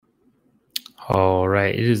All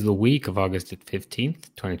right. It is the week of August 15th,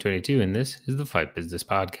 2022, and this is the Fight Business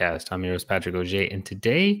Podcast. I'm your host, Patrick Auger, and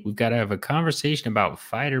today we've got to have a conversation about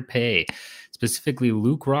fighter pay, specifically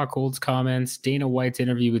Luke Rockhold's comments, Dana White's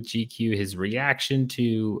interview with GQ, his reaction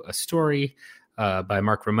to a story by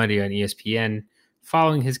Mark Raimondi on ESPN.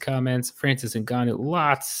 Following his comments, Francis Ngannou,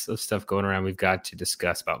 lots of stuff going around we've got to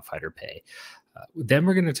discuss about fighter pay. Then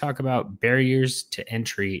we're going to talk about barriers to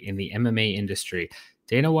entry in the MMA industry.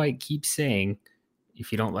 Dana White keeps saying,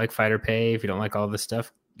 if you don't like fighter pay, if you don't like all this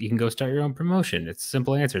stuff, you can go start your own promotion. It's a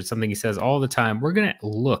simple answer. It's something he says all the time. We're going to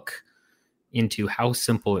look into how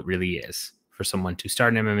simple it really is for someone to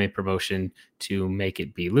start an MMA promotion, to make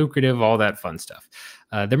it be lucrative, all that fun stuff.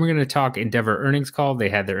 Then we're going to talk Endeavor earnings call. They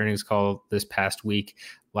had their earnings call this past week.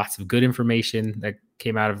 Lots of good information that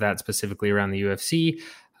came out of that, specifically around the UFC.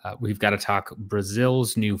 We've got to talk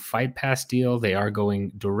Brazil's new Fight Pass deal. They are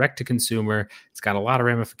going direct to consumer. It's got a lot of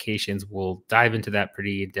ramifications. We'll dive into that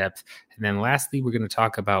pretty in depth. And then lastly, we're going to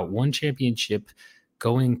talk about one championship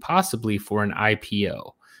going possibly for an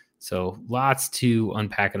IPO. So lots to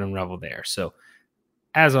unpack and unravel there. So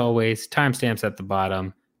as always, timestamps at the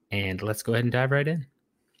bottom, and let's go ahead and dive right in.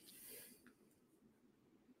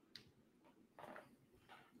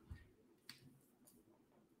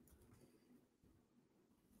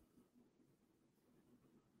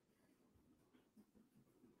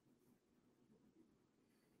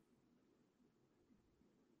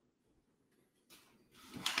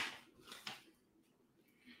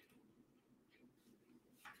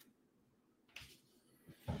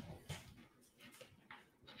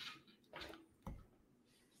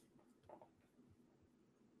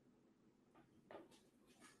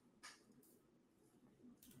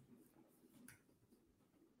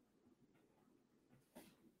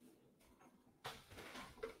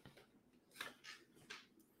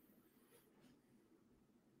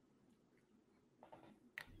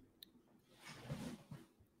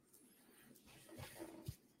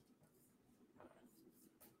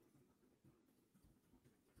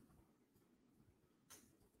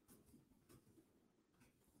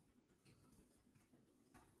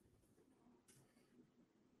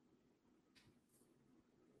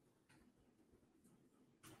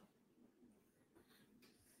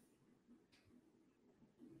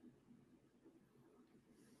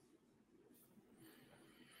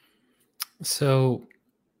 So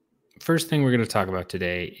first thing we're going to talk about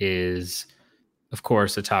today is, of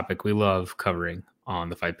course, a topic we love covering on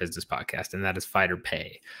the Fight Business Podcast, and that is fighter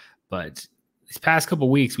pay. But these past couple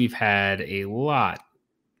of weeks, we've had a lot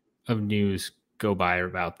of news go by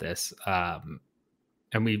about this, and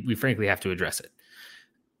we frankly have to address it.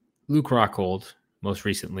 Luke Rockhold, most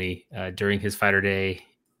recently, during his Fighter Day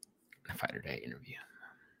interview.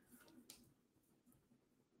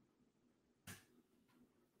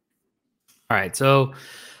 All right, so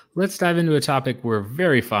let's dive into a topic we're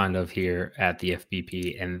very fond of here at the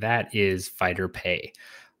FBP, and that is fighter pay.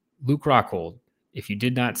 Luke Rockhold, if you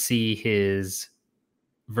did not see his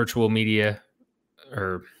virtual media,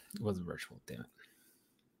 or it wasn't virtual, damn it.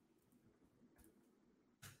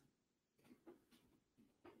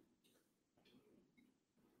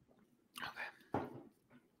 Okay.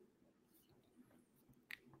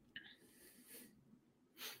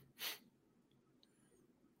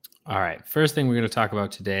 All right. First thing we're going to talk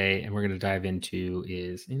about today, and we're going to dive into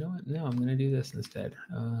is, you know what? No, I'm going to do this instead.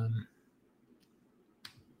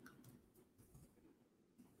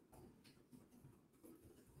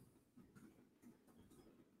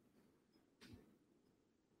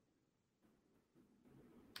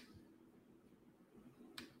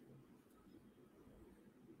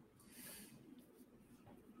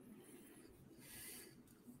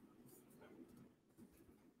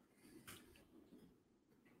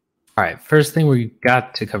 All right. First thing we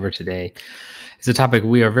got to cover today is a topic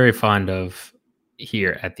we are very fond of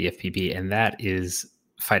here at the FPP, and that is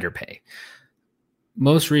fighter pay.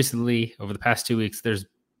 Most recently, over the past 2 weeks, there's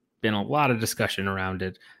been a lot of discussion around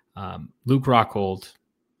it. Luke Rockhold,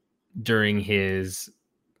 during his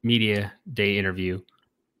media day interview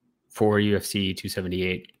for UFC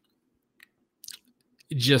 278,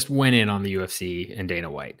 just went in on the UFC and Dana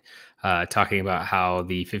White, talking about how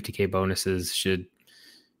the 50K bonuses should,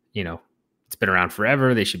 it's been around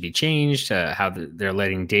forever. They should be changed. How they're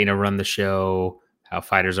letting Dana run the show, how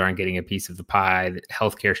fighters aren't getting a piece of the pie, that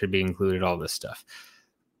healthcare should be included, all this stuff.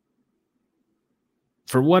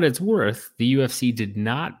 For what it's worth, the UFC did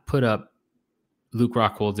not put up Luke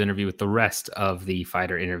Rockhold's interview with the rest of the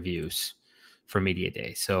fighter interviews for Media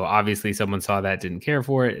Day. So obviously someone saw that, didn't care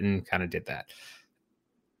for it, and kind of did that.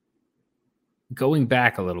 Going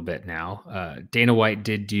back a little bit now, Dana White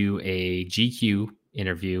did do a GQ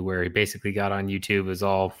interview where he basically got on YouTube. It was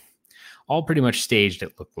all pretty much staged,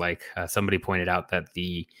 it looked like. Somebody pointed out that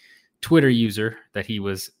the Twitter user that he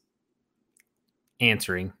was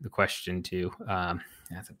answering the question to,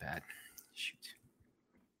 that's a bad shoot.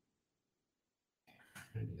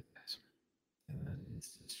 That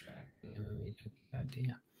is distracting. God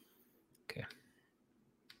damn. Okay.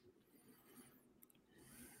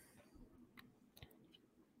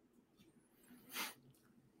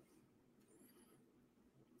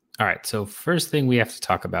 All right. So first thing we have to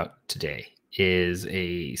talk about today is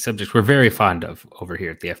a subject we're very fond of over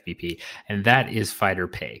here at the FBP, and that is fighter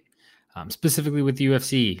pay. Specifically with the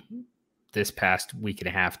UFC this past week and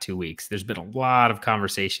a half, 2 weeks, there's been a lot of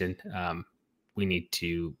conversation we need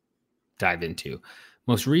to dive into.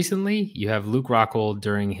 Most recently, you have Luke Rockhold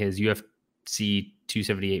during his UFC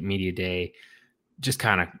 278 media day just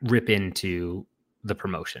kind of rip into the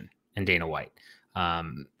promotion and Dana White.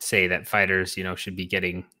 Say that fighters, should be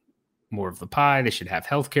getting more of the pie. They should have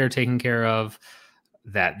healthcare taken care of,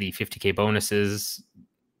 that the 50K bonuses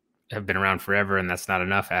have been around forever, and that's not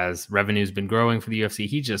enough as revenue's been growing for the UFC.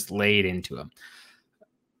 He just laid into him.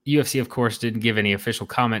 UFC, of course, didn't give any official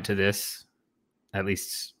comment to this, at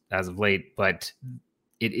least as of late, but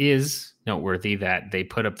it is noteworthy that they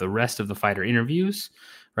put up the rest of the fighter interviews,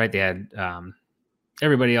 right? They had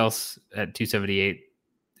everybody else at 278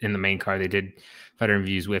 in the main card they did fighter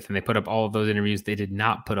interviews with, and they put up all of those interviews. They did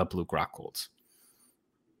not put up Luke Rockhold's.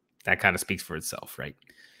 That kind of speaks for itself, right?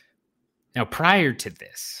 Now, prior to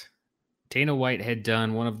this, Dana White had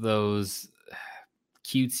done one of those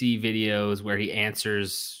cutesy videos where he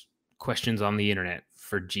answers questions on the internet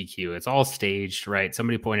for GQ. It's all staged, right?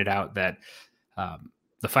 Somebody pointed out that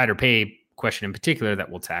the fighter pay question in particular that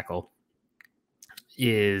we'll tackle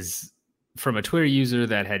is from a Twitter user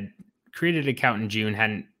that had created an account in June,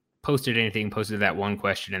 hadn't posted anything, posted that one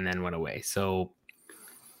question, and then went away. So,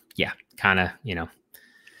 yeah, kind of,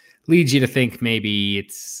 leads you to think maybe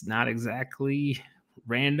it's not exactly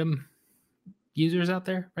random users out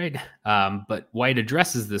there, right? But White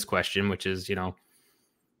addresses this question, which is,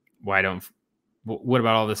 what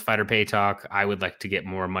about all this fighter pay talk? I would like to get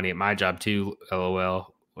more money at my job too,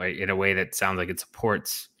 LOL, right? In a way that sounds like it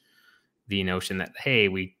supports the notion that, hey,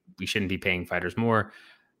 we shouldn't be paying fighters more.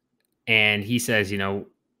 And he says, you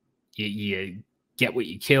get what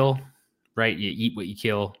you kill, right? You eat what you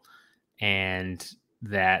kill. And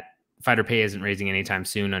that fighter pay isn't raising anytime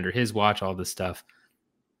soon under his watch, all this stuff.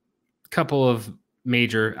 Couple of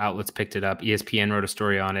major outlets picked it up. ESPN wrote a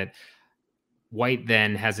story on it. White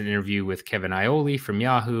then has an interview with Kevin Iole from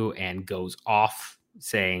Yahoo and goes off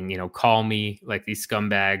saying, call me like these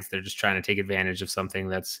scumbags. They're just trying to take advantage of something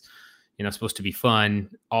that's, supposed to be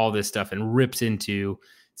fun, all this stuff, and rips into,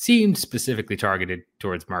 seemed specifically targeted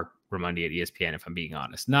towards Mark Raimondi at ESPN, if I'm being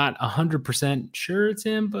honest. Not 100% sure it's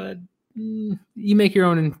him, but you make your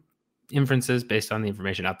own inferences based on the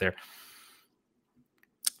information out there.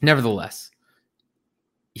 Nevertheless,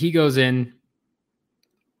 he goes in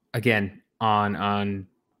again on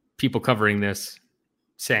people covering this,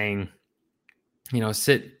 saying,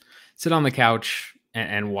 sit on the couch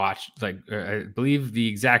and watch. Like, I believe the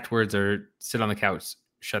exact words are, sit on the couch,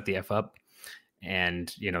 shut the F up.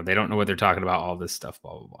 And, they don't know what they're talking about, all this stuff,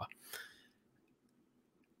 blah, blah, blah.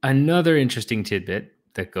 Another interesting tidbit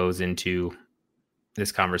that goes into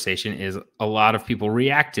this conversation is a lot of people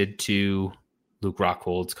reacted to Luke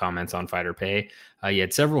Rockhold's comments on fighter pay. You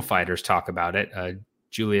had several fighters talk about it.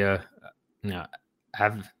 Julia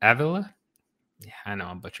Avila? Yeah, I know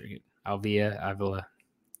I'm butchering it. Avila.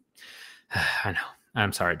 I know.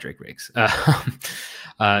 I'm sorry, Drake Riggs.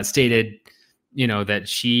 Stated, that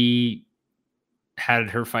she had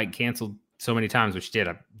her fight canceled so many times, which she did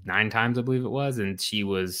 9 times, I believe it was. And she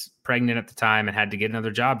was pregnant at the time and had to get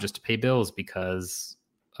another job just to pay bills because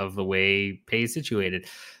of the way pay is situated.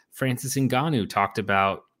 Francis Ngannou talked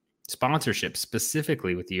about sponsorship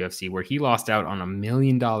specifically with the UFC, where he lost out on $1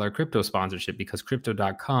 million crypto sponsorship because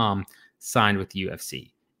crypto.com signed with the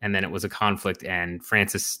UFC. And then it was a conflict and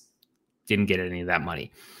Francis didn't get any of that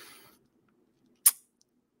money.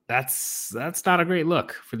 That's not a great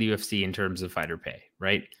look for the UFC in terms of fighter pay,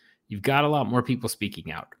 right? You've got a lot more people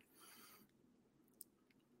speaking out.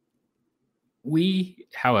 We,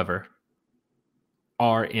 however,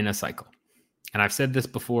 are in a cycle. And I've said this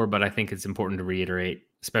before, but I think it's important to reiterate,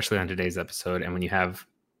 especially on today's episode. And when you have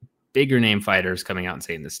bigger name fighters coming out and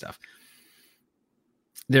saying this stuff,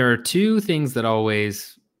 there are 2 things that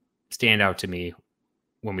always stand out to me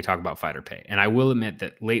when we talk about fighter pay. And I will admit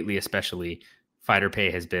that lately, especially, fighter pay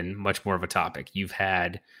has been much more of a topic. You've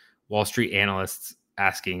had Wall Street analysts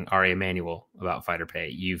asking Ari Emanuel about fighter pay.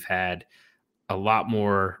 You've had a lot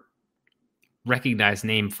more recognized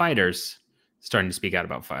name fighters starting to speak out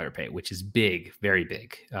about fighter pay, which is big, very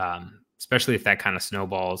big, especially if that kind of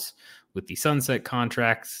snowballs with the sunset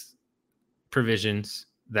contracts provisions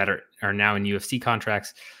that are now in UFC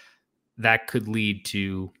contracts. That could lead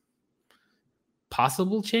to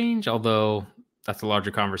possible change, although that's a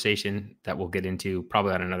larger conversation that we'll get into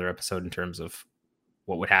probably on another episode in terms of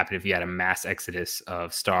what would happen if you had a mass exodus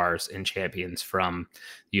of stars and champions from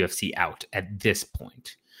UFC out at this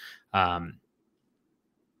point.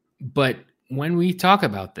 But when we talk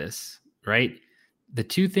about this, right, the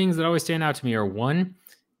two things that always stand out to me are, one,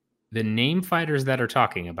 the name fighters that are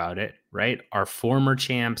talking about it, right, are former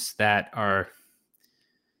champs that are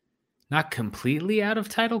not completely out of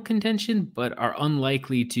title contention, but are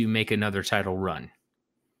unlikely to make another title run.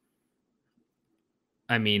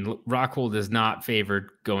 I mean, Rockhold is not favored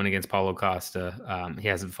going against Paulo Costa. He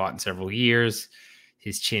hasn't fought in several years.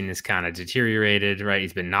 His chin is kind of deteriorated, right?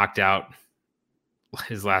 He's been knocked out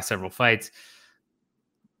his last several fights.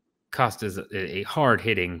 Costa's a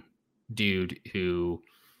hard-hitting dude who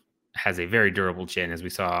has a very durable chin, as we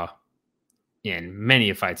saw in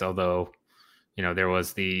many fights, although, you know, there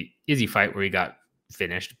was the Izzy fight where he got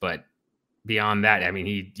finished, but beyond that, I mean,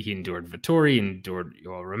 he endured Vettori, endured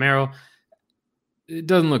Yoel Romero. It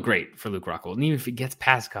doesn't look great for Luke Rockhold. And even if he gets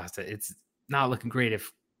past Costa, it's not looking great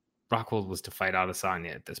if Rockhold was to fight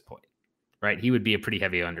Adesanya at this point, right? He would be a pretty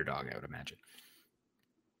heavy underdog, I would imagine.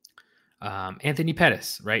 Anthony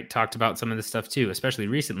Pettis, right, talked about some of this stuff too, especially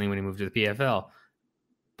recently when he moved to the PFL.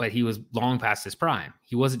 But he was long past his prime.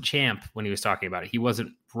 He wasn't champ when he was talking about it. He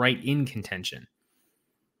wasn't right in contention.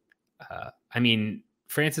 I mean,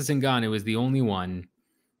 Francis Ngannou was the only one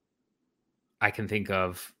I can think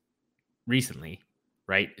of recently,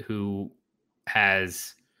 right, who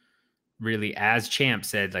has really, as champ,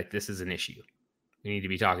 said, like, this is an issue. We need to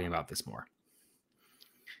be talking about this more.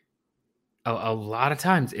 A lot of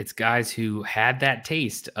times it's guys who had that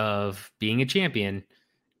taste of being a champion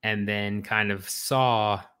and then kind of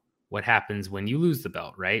saw what happens when you lose the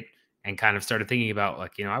belt, right? And kind of started thinking about,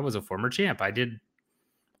 like, you know, I was a former champ. I did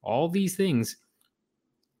all these things.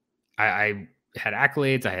 I had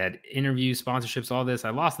accolades. I had interviews, sponsorships, all this. I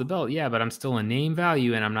lost the belt. Yeah, but I'm still a name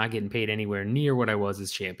value and I'm not getting paid anywhere near what I was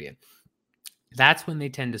as champion. That's when they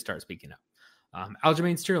tend to start speaking up.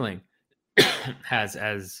 Aljamain Sterling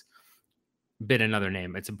has been another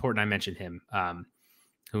name. It's important I mention him,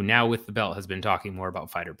 who now with the belt has been talking more about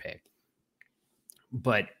fighter pay.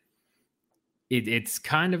 But it's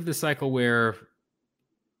kind of the cycle where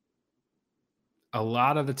a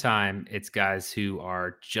lot of the time it's guys who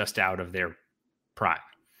are just out of their prime,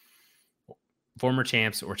 former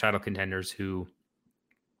champs or title contenders who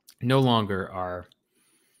no longer are,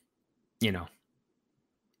 you know,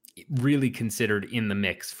 really considered in the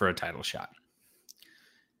mix for a title shot.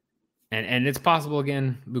 And it's possible,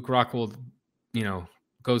 again, Luke Rockhold, you know,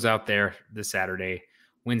 goes out there this Saturday,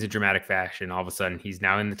 wins in dramatic fashion. All of a sudden, he's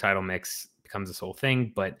now in the title mix, becomes this whole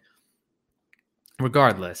thing. But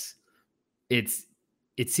regardless, it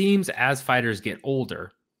seems as fighters get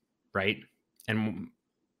older, right? And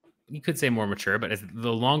you could say more mature, but as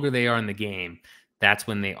the longer they are in the game, that's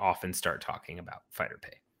when they often start talking about fighter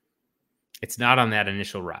pay. It's not on that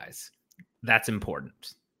initial rise. That's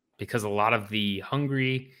important because a lot of the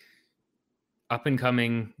hungry,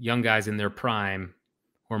 up-and-coming young guys in their prime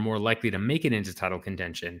who are more likely to make it into title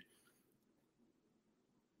contention,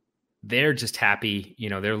 they're just happy, you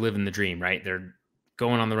know, they're living the dream, right? They're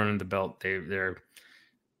going on the run of the belt.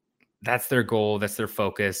 That's their goal. That's their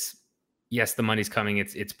focus. Yes, the money's coming.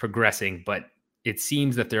 It's progressing, but it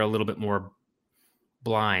seems that they're a little bit more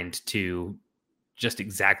blind to just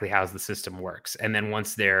exactly how the system works. And then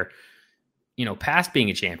once they're, you know, past being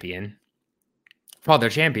a champion, while they're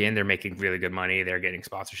champion, they're making really good money. They're getting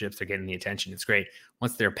sponsorships. They're getting the attention. It's great.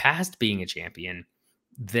 Once they're past being a champion,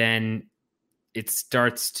 then it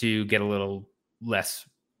starts to get a little less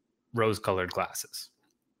rose-colored glasses.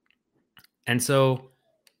 And so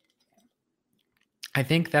I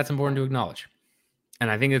think that's important to acknowledge.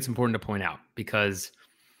 And I think it's important to point out because,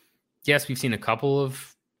 yes, we've seen a couple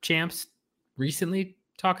of champs recently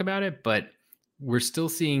talk about it, but we're still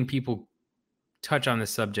seeing people touch on this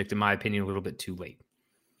subject, in my opinion, a little bit too late.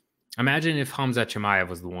 Imagine if Hamza Chimaev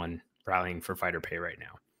was the one rallying for fighter pay right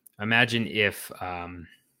now. Imagine if, I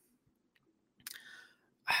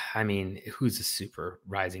mean, who's a super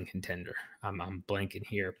rising contender? I'm blanking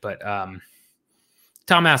here, but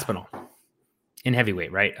Tom Aspinall in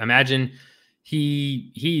heavyweight, right? Imagine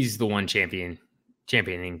he's the one championing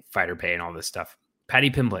fighter pay and all this stuff. Paddy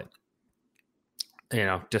Pimblett, you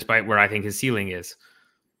know, despite where I think his ceiling is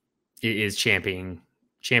championing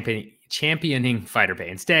championing fighter pay.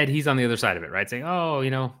 Instead, he's on the other side of it, right? Saying, oh,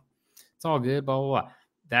 it's all good, blah, blah, blah.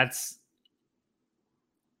 That's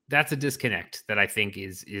a disconnect that I think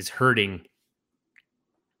is hurting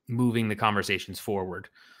moving the conversations forward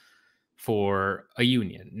for a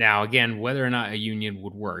union. Now, again, whether or not a union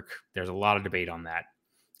would work, there's a lot of debate on that.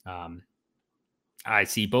 I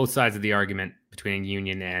see both sides of the argument between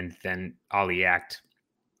union and then Ali Act.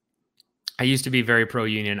 I used to be very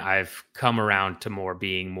pro-union. I've come around to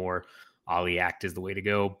being more Ali Act is the way to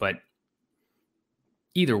go. But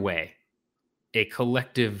either way, a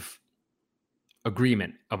collective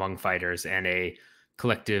agreement among fighters and a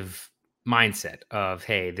collective mindset of,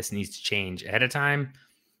 hey, this needs to change ahead of time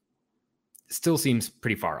still seems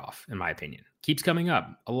pretty far off, in my opinion. Keeps coming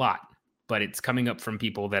up a lot, but it's coming up from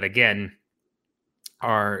people that, again,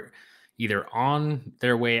 are either on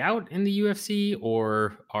their way out in the UFC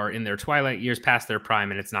or are in their twilight years past their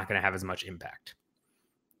prime, and it's not going to have as much impact.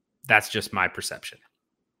 That's just my perception.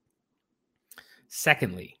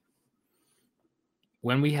 Secondly,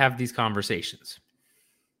 when we have these conversations,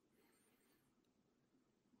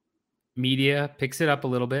 media picks it up a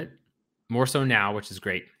little bit, more so now, which is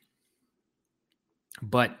great.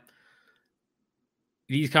 But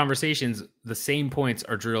these conversations, the same points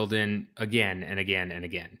are drilled in again and again and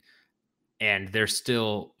again. And there's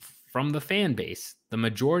still, from the fan base, the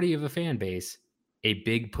majority of the fan base, a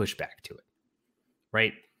big pushback to it,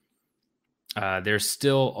 right? There's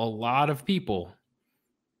still a lot of people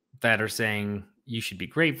that are saying you should be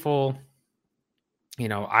grateful.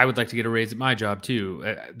 I would like to get a raise at my job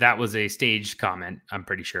too. That was a staged comment, I'm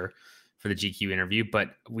pretty sure, for the GQ interview,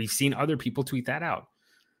 but we've seen other people tweet that out.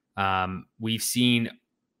 We've seen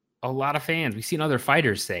a lot of fans. We've seen other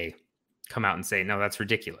fighters come out and say, no, that's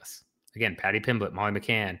ridiculous. Again, Paddy Pimblett, Molly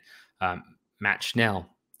McCann, Matt Schnell,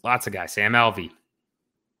 lots of guys, Sam Alvey,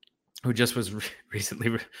 who just was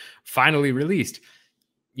recently finally released.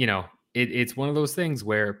 It's one of those things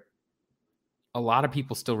where a lot of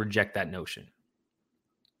people still reject that notion,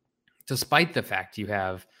 despite the fact you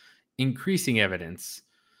have increasing evidence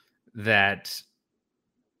that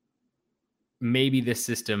maybe this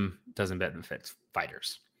system doesn't benefit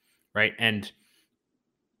fighters, right? And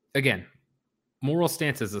again, moral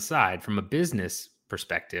stances aside, from a business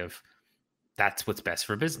perspective, that's what's best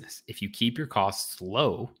for business. If you keep your costs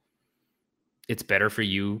low, it's better for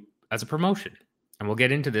you as a promotion. And we'll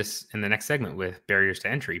get into this in the next segment with barriers to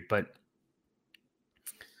entry, but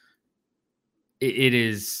it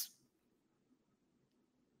is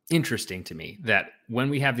interesting to me that when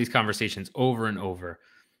we have these conversations over and over,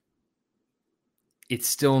 it's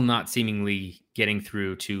still not seemingly getting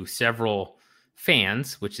through to several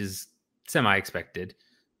fans, which is semi-expected,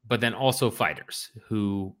 but then also fighters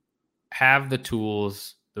who have the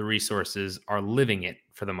tools, the resources, are living it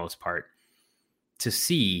for the most part to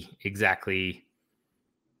see exactly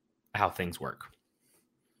how things work.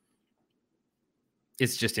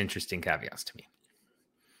 It's just interesting caveats to me.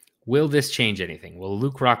 Will this change anything? Will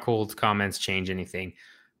Luke Rockhold's comments change anything?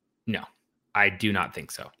 No, I do not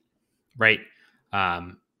think so. Right?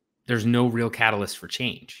 There's no real catalyst for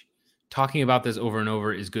change. Talking about this over and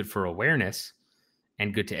over is good for awareness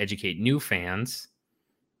and good to educate new fans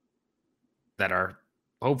that are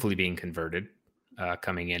hopefully being converted,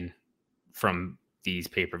 coming in from these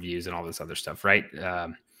pay-per-views and all this other stuff, right?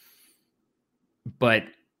 But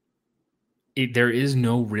there is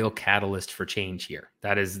no real catalyst for change here.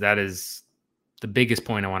 That is the biggest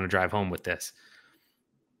point I want to drive home with this.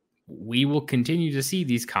 We will continue to see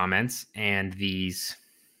these comments and these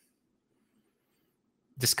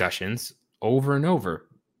discussions over and over,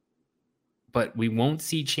 but we won't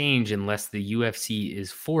see change unless the UFC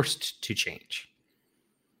is forced to change.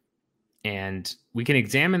 And we can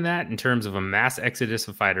examine that in terms of a mass exodus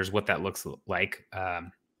of fighters, what that looks like.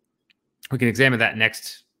 We can examine that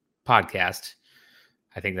next podcast.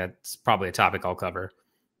 I think that's probably a topic I'll cover.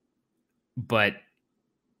 But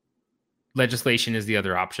legislation is the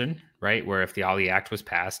other option, right? Where if the Ali Act was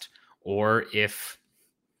passed, or if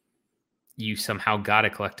you somehow got a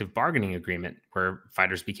collective bargaining agreement where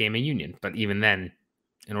fighters became a union. But even then,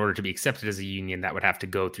 in order to be accepted as a union, that would have to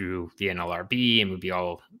go through the NLRB and would be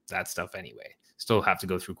all that stuff anyway. Still have to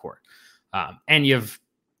go through court. And you have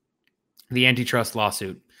the antitrust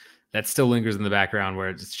lawsuit that still lingers in the background, where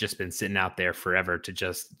it's just been sitting out there forever to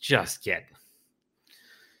just get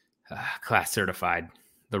class certified,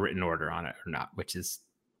 the written order on it or not, which is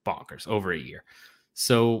bonkers, over a year.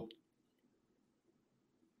 So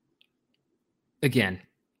again,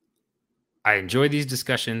 I enjoy these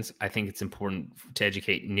discussions. I think it's important to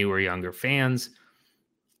educate newer, younger fans,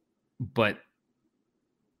 but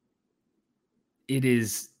it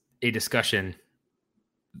is a discussion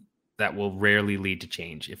that will rarely lead to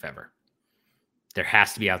change, if ever. There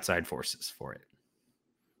has to be outside forces for it.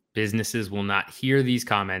 Businesses will not hear these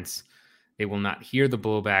comments. They will not hear the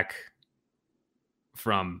blowback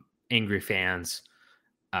from angry fans,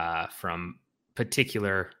 from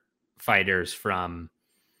particular fighters, from,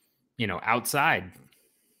 outside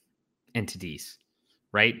entities,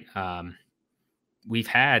 right? We've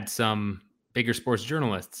had some bigger sports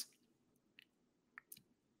journalists,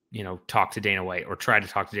 talk to Dana White or try to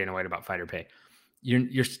talk to Dana White about fighter pay.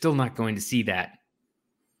 You're still not going to see that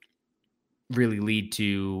really lead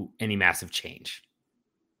to any massive change.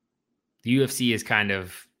 The UFC has kind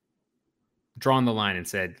of drawn the line and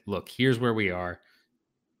said, look, here's where we are.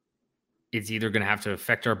 It's either going to have to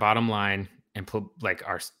affect our bottom line and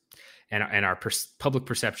our public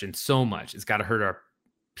perception so much. It's got to hurt our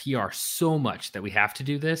PR so much that we have to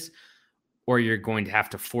do this, or you're going to have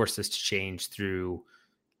to force us to change through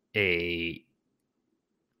a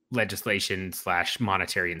legislation /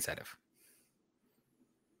 monetary incentive.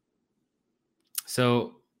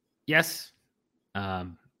 So, yes, I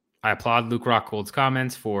applaud Luke Rockhold's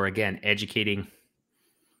comments for, again, educating.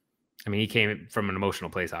 I mean, he came from an emotional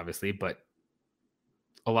place, obviously, but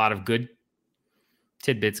a lot of good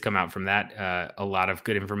tidbits come out from that. A lot of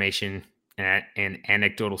good information and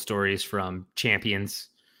anecdotal stories from champions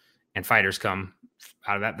and fighters come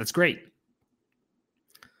out of that. That's great.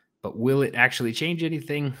 But will it actually change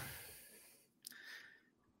anything?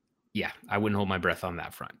 Yeah, I wouldn't hold my breath on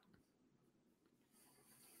that front.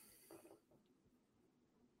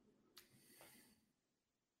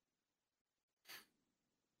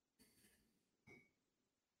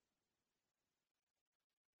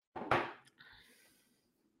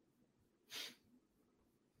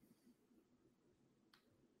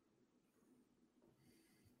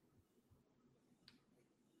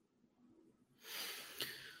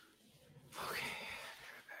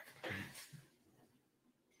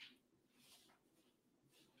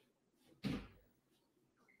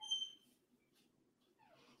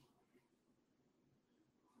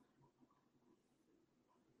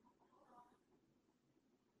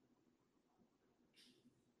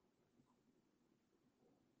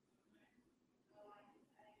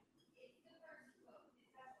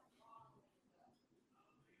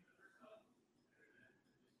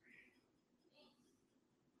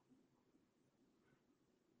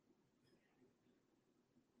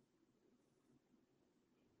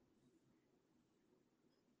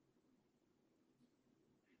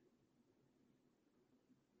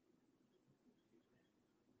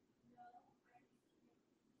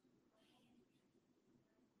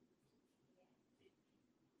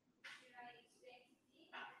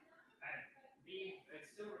 It's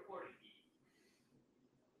still recording.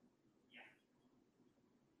 Yeah.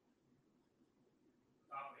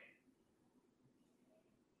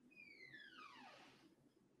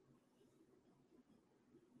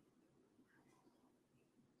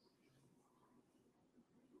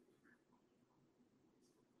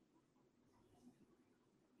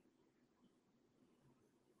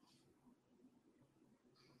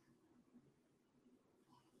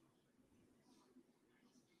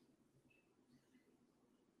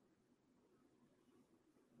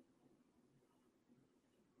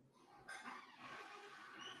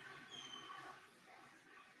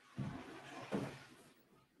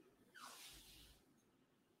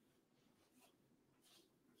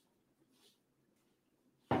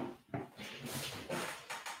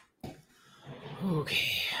 Okay.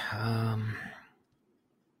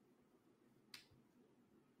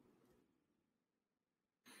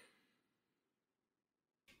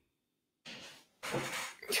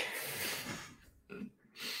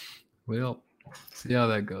 Well, see how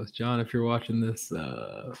that goes. John, if you're watching this,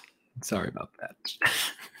 sorry about that.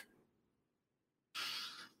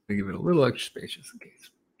 I give it a little extra space just in case.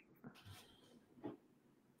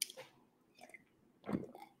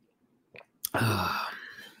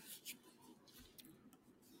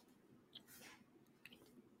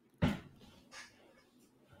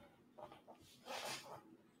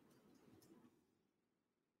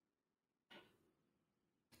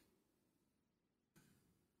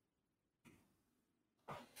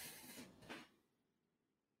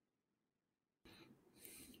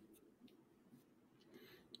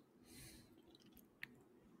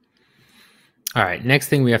 All right, next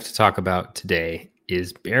thing we have to talk about today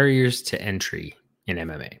is barriers to entry in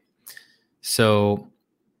MMA. So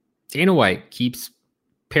Dana White keeps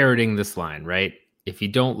parroting this line, right? If you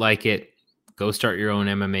don't like it, go start your own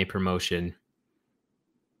MMA promotion.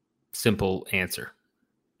 Simple answer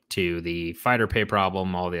to the fighter pay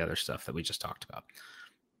problem, all the other stuff that we just talked about.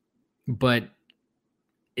 But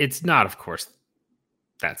it's not, of course,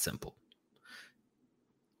 that simple.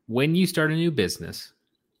 When you start a new business,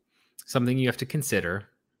 something you have to consider,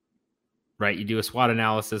 right? You do a SWOT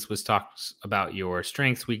analysis, which talks about your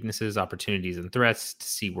strengths, weaknesses, opportunities, and threats to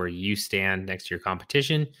see where you stand next to your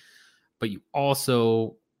competition. But you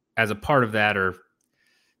also, as a part of that, or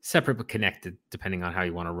separate but connected, depending on how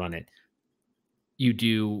you want to run it, you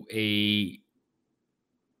do a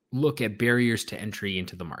look at barriers to entry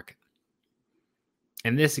into the market.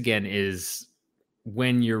 And this, again, is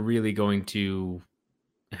when you're really going to,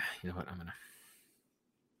 you know what, I'm going to.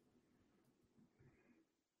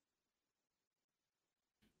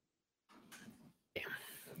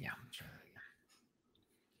 Yeah.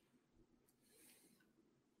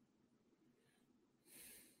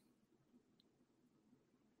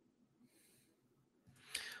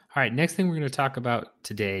 All right. Next thing we're going to talk about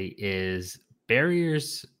today is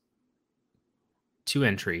barriers to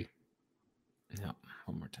entry. No,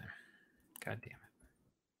 one more time. God damn it.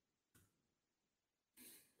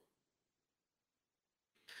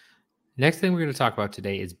 Next thing we're going to talk about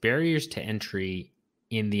today is barriers to entry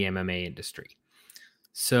in the MMA industry.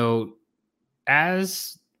 So,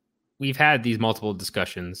 as we've had these multiple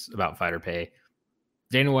discussions about fighter pay,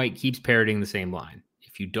 Dana White keeps parroting the same line.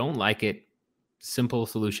 If you don't like it, simple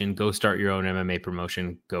solution, go start your own MMA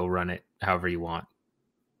promotion, go run it however you want.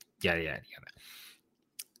 Yada, yada, yada.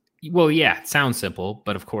 Well, yeah, it sounds simple,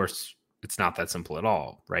 but of course, it's not that simple at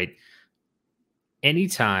all, right?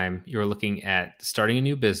 Anytime you're looking at starting a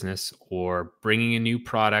new business or bringing a new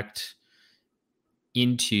product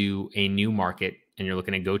into a new market and you're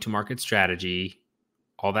looking at go-to-market strategy,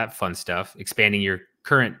 all that fun stuff, expanding your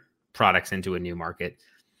current products into a new market,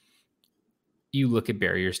 you look at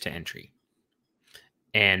barriers to entry.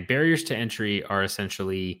 And barriers to entry are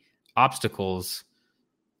essentially obstacles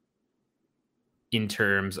in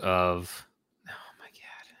terms of, oh my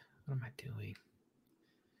God, what am I doing?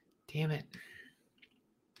 Damn it.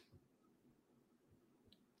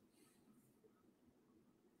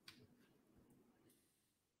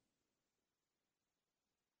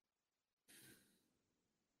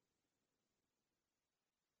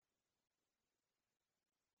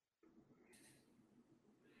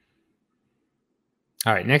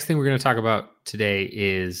 All right, next thing we're going to talk about today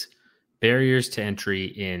is barriers to entry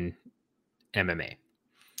in MMA.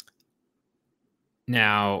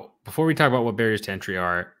 Now, before we talk about what barriers to entry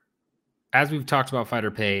are, as we've talked about fighter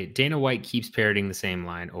pay, Dana White keeps parroting the same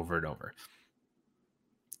line over and over.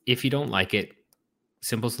 If you don't like it,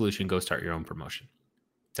 simple solution, go start your own promotion.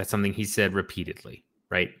 That's something he said repeatedly,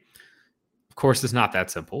 right? Of course, it's not that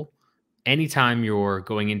simple. Anytime you're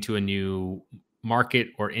going into a new market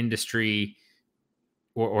or industry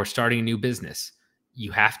or starting a new business,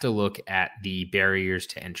 you have to look at the barriers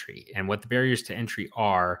to entry. And what the barriers to entry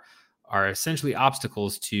are essentially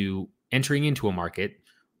obstacles to entering into a market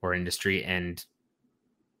or industry and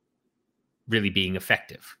really being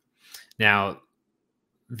effective. Now,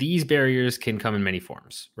 these barriers can come in many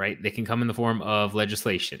forms, right? They can come in the form of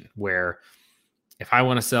legislation, where if I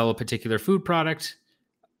want to sell a particular food product,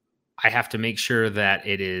 I have to make sure that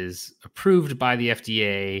it is approved by the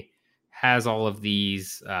FDA, has all of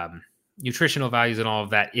these nutritional values and all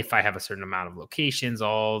of that. If I have a certain amount of locations,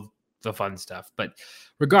 all the fun stuff. But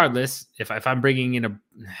regardless, if I'm bringing in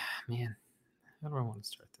man, how do I want to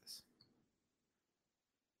start this?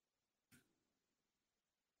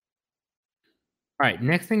 All right,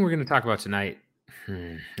 next thing we're going to talk about tonight.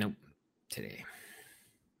 Nope, today.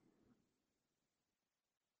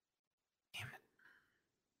 Damn it.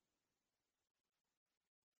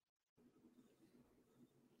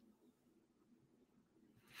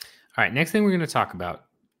 All right, next thing we're going to talk about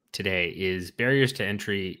today is barriers to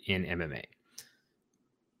entry in MMA.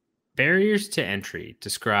 Barriers to entry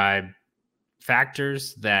describe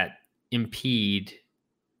factors that impede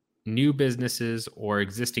new businesses or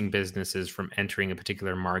existing businesses from entering a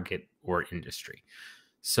particular market or industry.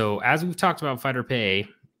 So, as we've talked about fighter pay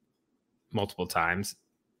multiple times,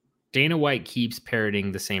 Dana White keeps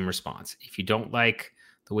parroting the same response. If you don't like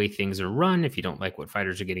the way things are run, if you don't like what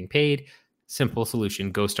fighters are getting paid, simple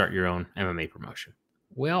solution, go start your own MMA promotion.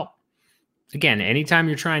 Well, again, anytime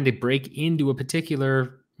you're trying to break into a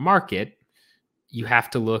particular market, you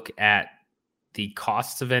have to look at the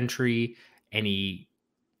costs of entry, any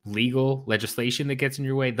legal legislation that gets in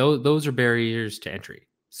your way. Those are barriers to entry.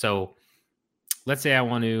 So let's say I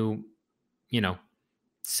want to,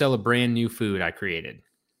 sell a brand new food I created.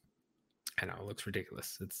 I know it looks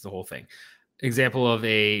ridiculous. It's the whole thing. Example of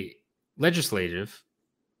a legislative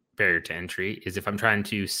barrier to entry is if I'm trying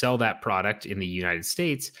to sell that product in the United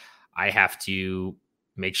States, I have to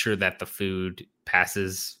make sure that the food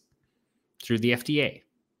passes through the FDA,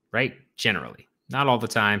 right? Generally. Not all the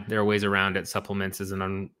time. There are ways around it. Supplements is an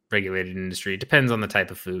unregulated industry. It depends on the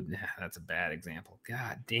type of food. That's a bad example.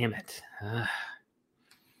 God damn it.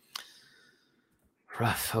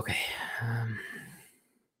 Rough. Okay.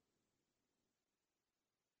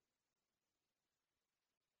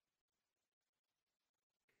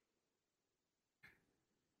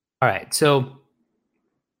 All right. So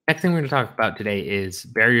next thing we're going to talk about today is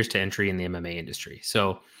barriers to entry in the MMA industry.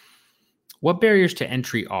 So what barriers to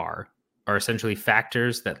entry are essentially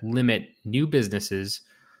factors that limit new businesses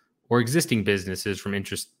or existing businesses from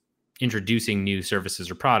introducing new services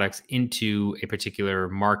or products into a particular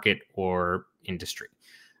market or industry.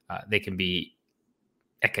 They can be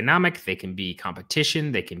economic, they can be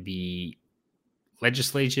competition, they can be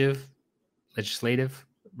legislative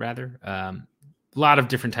rather. A lot of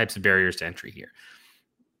different types of barriers to entry here.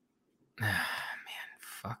 Man,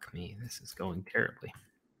 fuck me. This is going terribly.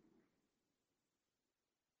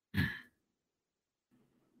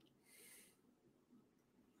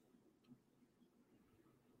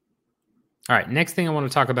 All right. Next thing I want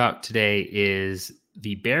to talk about today is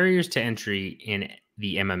the barriers to entry in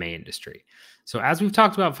the MMA industry. So, as we've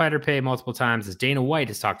talked about fighter pay multiple times, as Dana White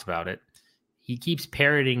has talked about it, he keeps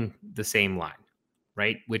parroting the same line,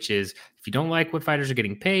 right? Which is if you don't like what fighters are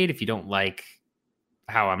getting paid, if you don't like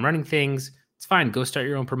how I'm running things, it's fine. Go start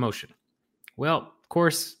your own promotion. Well, of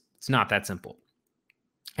course, it's not that simple.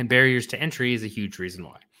 And barriers to entry is a huge reason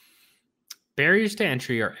why. Barriers to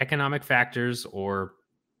entry are economic factors or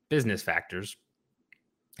business factors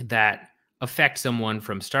that affect someone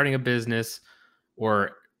from starting a business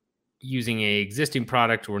or using a existing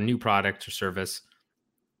product or new product or service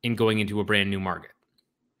in going into a brand new market.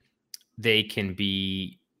 They can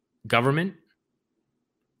be government,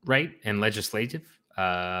 right, and legislative.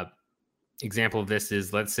 Example of this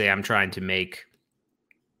is, let's say I'm trying to make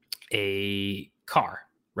a car,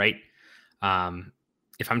 right?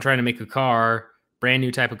 If I'm trying to make a car, brand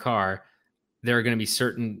new type of car, there are going to be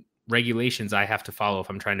certain regulations I have to follow if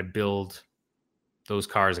I'm trying to build those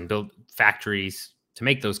cars and build factories to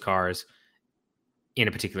make those cars in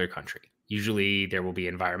a particular country. Usually there will be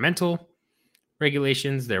environmental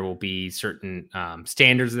regulations. There will be certain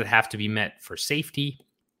standards that have to be met for safety,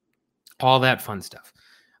 all that fun stuff.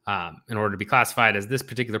 In order to be classified as this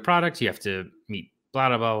particular product, you have to meet blah,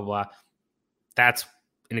 blah, blah, blah, blah. That's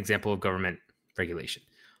an example of government regulation.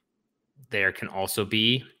 There can also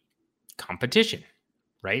be competition,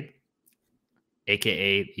 right?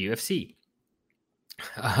 AKA the UFC.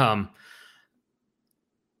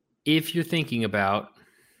 If you're thinking about,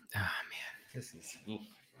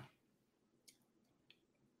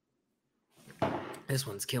 this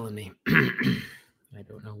one's killing me. I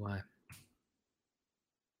don't know why.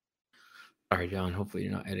 All right, John. Hopefully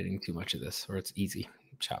you're not editing too much of this, or it's easy.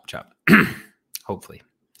 Chop, chop. Hopefully.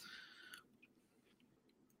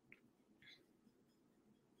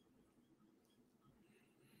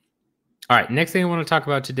 All right. Next thing I want to talk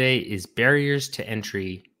about today is barriers to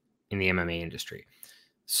entry in the MMA industry.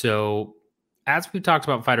 So, as we've talked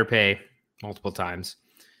about fighter pay multiple times,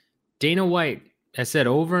 Dana White has said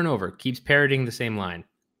over and over, keeps parroting the same line.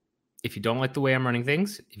 If you don't like the way I'm running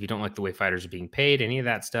things, if you don't like the way fighters are being paid, any of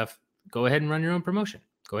that stuff, go ahead and run your own promotion.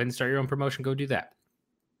 Go ahead and start your own promotion. Go do that.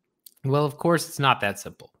 Well, of course, it's not that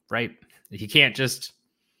simple, right? You can't just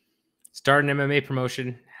start an MMA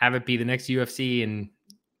promotion, have it be the next UFC, and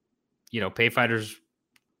pay fighters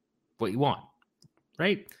what you want,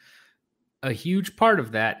 right? A huge part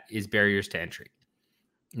of that is barriers to entry.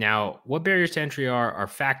 Now, what barriers to entry are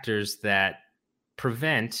factors that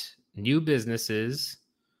prevent new businesses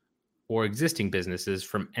or existing businesses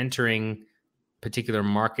from entering particular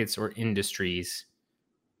markets or industries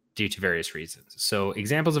due to various reasons. So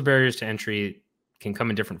examples of barriers to entry can come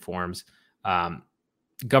in different forms.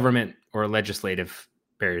 Government or legislative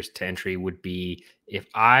barriers to entry would be if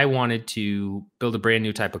I wanted to build a brand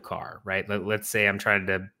new type of car, right? Let's say I'm trying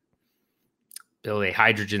to build a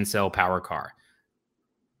hydrogen cell power car.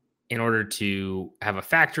 In order to have a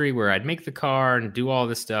factory where I'd make the car and do all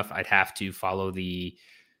this stuff, I'd have to follow the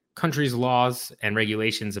country's laws and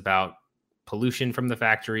regulations about pollution from the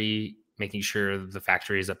factory, making sure the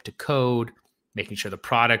factory is up to code, making sure the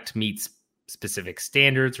product meets specific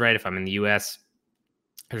standards, right? If I'm in the US,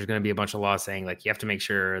 there's going to be a bunch of laws saying like you have to make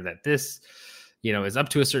sure that this, is up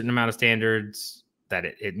to a certain amount of standards, that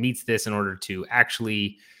it meets this in order to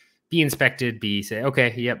actually be inspected, say,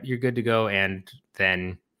 okay, yep, you're good to go, and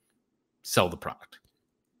then sell the product.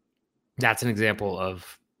 That's an example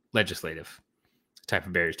of legislative type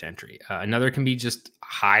of barriers to entry. Another can be just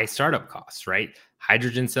high startup costs, right?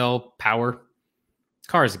 Hydrogen cell power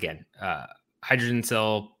cars again. Hydrogen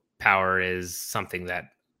cell power is something that,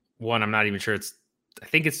 one, I'm not even sure it's I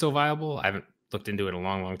think it's still viable. I haven't looked into it in a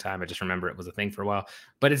long, long time. I just remember it was a thing for a while.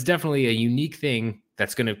 But it's definitely a unique thing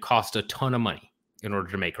that's going to cost a ton of money in order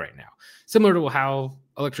to make right now. Similar to how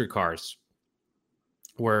electric cars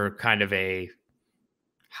were kind of a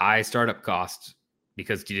high startup cost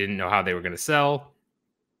because you didn't know how they were going to sell.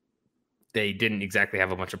 They didn't exactly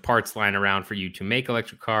have a bunch of parts lying around for you to make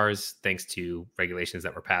electric cars, thanks to regulations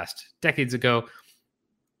that were passed decades ago.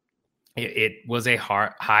 It was a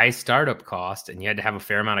high startup cost, and you had to have a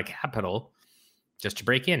fair amount of capital just to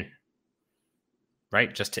break in,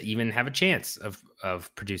 right? Just to even have a chance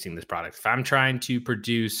of producing this product. If I'm trying to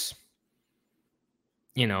produce,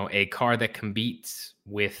 a car that competes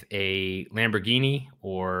with a Lamborghini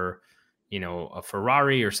or, a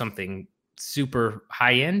Ferrari or something super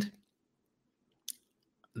high end,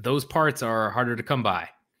 those parts are harder to come by.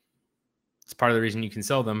 It's part of the reason you can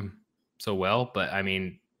sell them so well. But I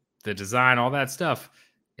mean, the design, all that stuff,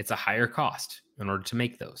 it's a higher cost in order to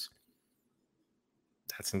make those.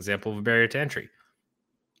 That's an example of a barrier to entry.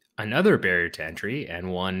 Another barrier to entry,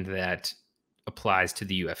 and one that applies to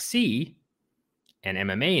the UFC and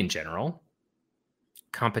MMA in general,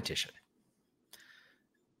 competition.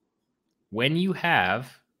 When you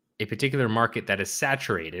have a particular market that is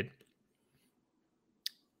saturated,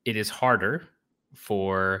 it is harder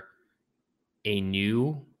for a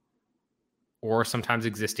new or sometimes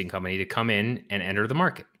existing company to come in and enter the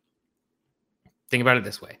market. Think about it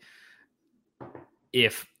this way.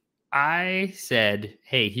 If I said,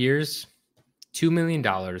 hey, here's $2 million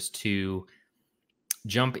to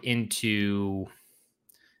jump into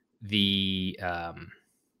the,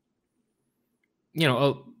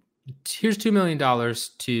 here's $2 million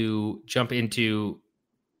to jump into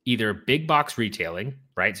either big box retailing,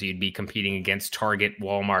 right? So you'd be competing against Target,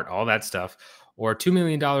 Walmart, all that stuff, or $2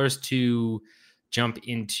 million to jump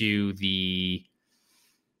into the,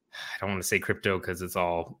 I don't want to say crypto because it's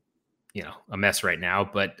all, a mess right now,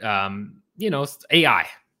 but, AI.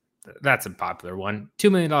 That's a popular one.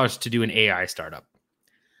 $2 million to do an AI startup.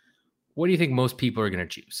 What do you think most people are going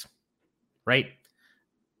to choose, right?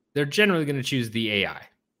 They're generally going to choose the AI.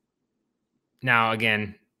 Now,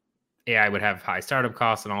 again, AI would have high startup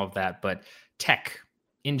costs and all of that, but tech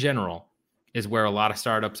in general is where a lot of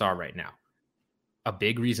startups are right now. A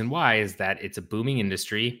big reason why is that it's a booming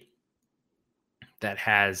industry that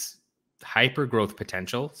has hyper growth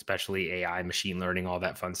potential, especially AI, machine learning, all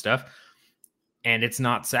that fun stuff. And it's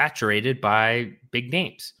not saturated by big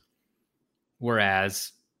names.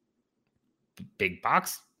 Whereas big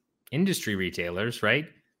box industry retailers, right?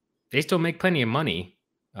 They still make plenty of money.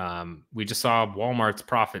 We just saw Walmart's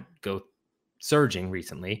profit go surging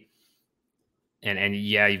recently. And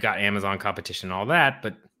yeah, you've got Amazon competition and all that,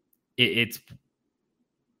 but it's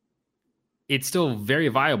still very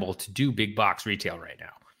viable to do big box retail right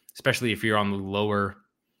now, especially if you're on the lower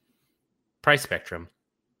price spectrum.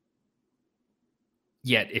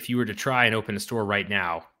 Yet, if you were to try and open a store right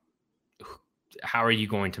now, how are you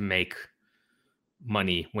going to make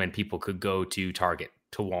money when people could go to Target,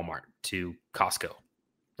 to Walmart, to Costco,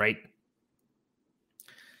 right?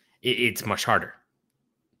 It's much harder.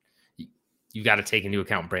 You've got to take into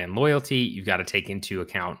account brand loyalty. You've got to take into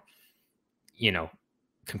account,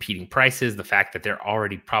 competing prices, the fact that they're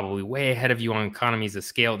already probably way ahead of you on economies of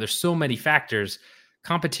scale. There's so many factors.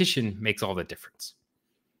 Competition makes all the difference.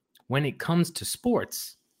 When it comes to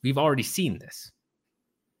sports, we've already seen this,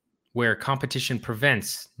 where competition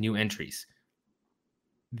prevents new entries.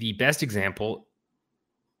 The best example,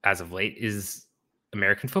 as of late, is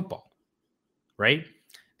American football, right?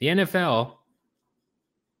 The NFL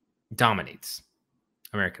dominates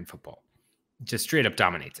American football, just straight up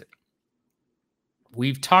dominates it.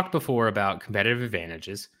 We've talked before about competitive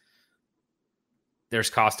advantages. There's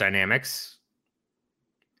cost dynamics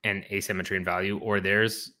and asymmetry in value, or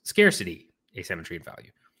there's scarcity, asymmetry in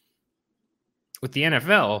value. With the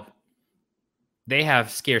NFL, they have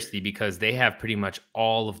scarcity because they have pretty much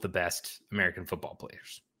all of the best American football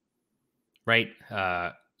players, right?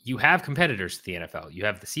 You have competitors to the NFL. You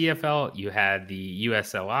have the CFL, you had the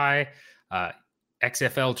USLI,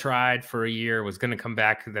 XFL tried for a year, was going to come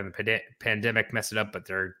back, then the pandemic messed it up, but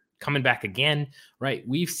they're coming back again, right?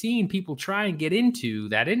 We've seen people try and get into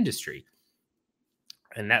that industry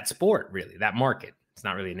and that sport, really, that market. It's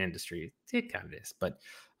not really an industry. It kind of is, but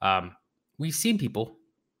we've seen people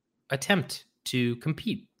attempt to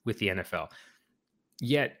compete with the NFL.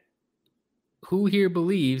 Yet, who here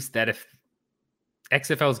believes that if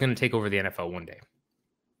XFL is going to take over the NFL one day,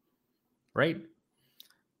 right?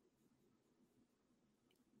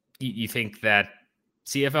 You think that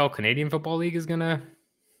CFL, Canadian Football League, is going to?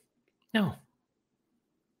 No.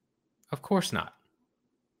 Of course not.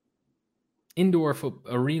 Indoor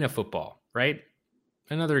arena football, right?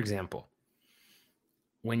 Another example.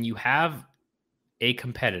 When you have a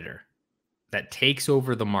competitor that takes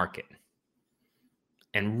over the market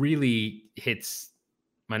and really hits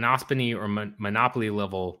monopoly or monopoly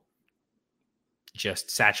level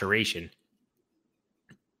just saturation,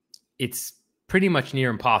 it's pretty much near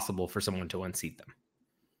impossible for someone to unseat them.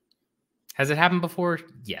 Has it happened before?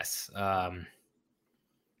 Yes. I'm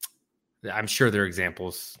sure there are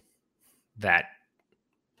examples that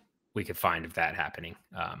we could find of that happening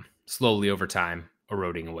slowly over time,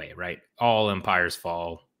 eroding away, right? All empires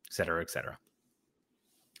fall, et cetera, et cetera.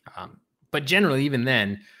 But generally, even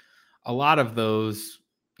then, a lot of those,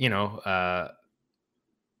 a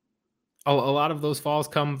lot of those falls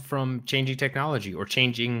come from changing technology or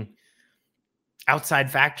changing outside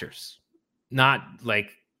factors. Not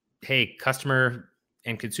like, hey, customer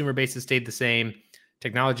and consumer base has stayed the same.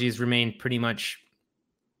 Technology has remained pretty much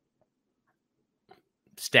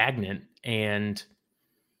stagnant, and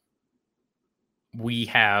we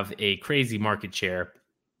have a crazy market share.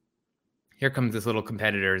 Here comes this little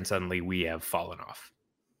competitor, and suddenly we have fallen off.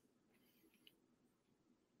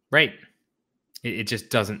 Right? It just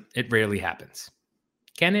doesn't, it rarely happens.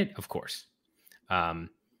 Can it? Of course. A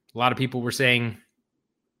lot of people were saying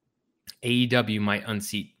AEW might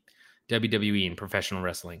unseat WWE in professional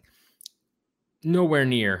wrestling. Nowhere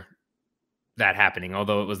near that happening,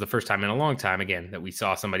 although it was the first time in a long time, again, that we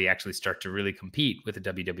saw somebody actually start to really compete with the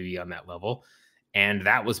WWE on that level. And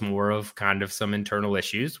that was more of kind of some internal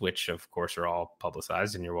issues, which of course are all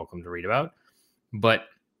publicized and you're welcome to read about. But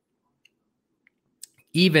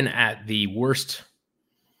even at the worst,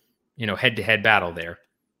 head-to-head battle there,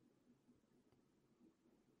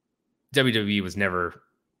 WWE was never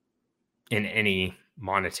in any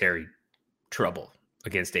monetary trouble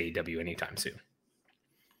against AEW anytime soon.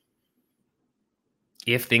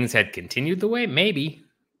 If things had continued the way, maybe,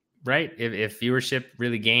 right? If viewership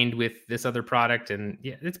really gained with this other product, and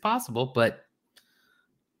yeah, it's possible, but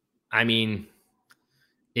I mean,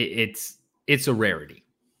 it's a rarity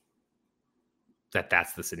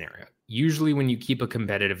that's the scenario. Usually when you keep a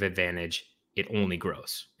competitive advantage, it only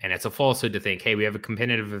grows. And it's a falsehood to think, hey, we have a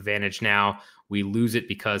competitive advantage now. We lose it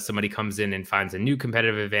because somebody comes in and finds a new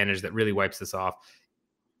competitive advantage that really wipes us off.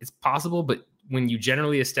 It's possible, but when you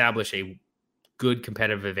generally establish a good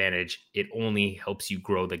competitive advantage, it only helps you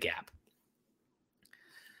grow the gap.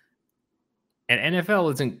 And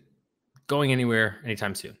NFL isn't going anywhere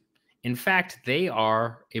anytime soon. In fact, they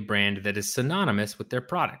are a brand that is synonymous with their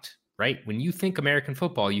product, right? When you think American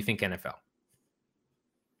football, you think NFL.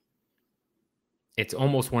 It's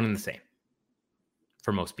almost one and the same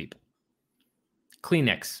for most people.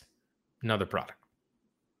 Kleenex, another product.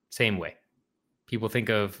 Same way. People think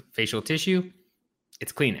of facial tissue,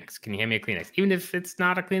 it's Kleenex. Can you hand me a Kleenex? Even if it's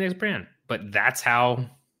not a Kleenex brand, but that's how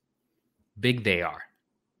big they are.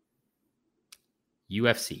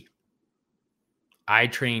 UFC. I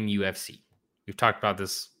train UFC. We've talked about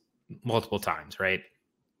this multiple times, right?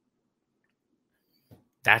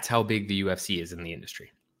 That's how big the UFC is in the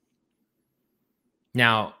industry.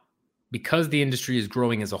 Now, because the industry is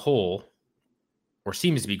growing as a whole, or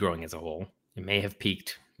seems to be growing as a whole, it may have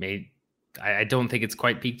peaked. I don't think it's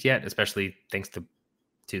quite peaked yet, especially thanks to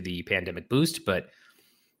the pandemic boost. But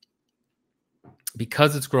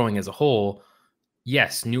because it's growing as a whole,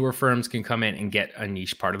 yes, newer firms can come in and get a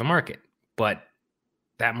niche part of the market. But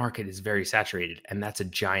that market is very saturated, and that's a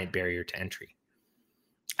giant barrier to entry.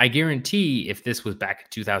 I guarantee if this was back in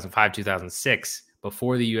 2005, 2006,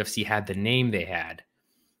 before the UFC had the name they had,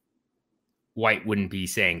 White wouldn't be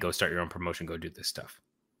saying, go start your own promotion, go do this stuff,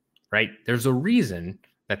 right? There's a reason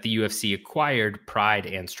that the UFC acquired Pride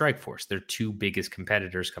and Strikeforce. They're two biggest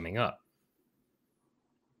competitors coming up.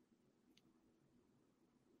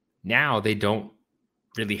 Now they don't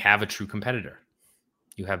really have a true competitor.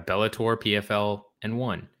 You have Bellator, PFL, and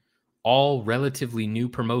ONE, all relatively new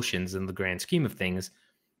promotions in the grand scheme of things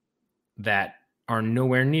that are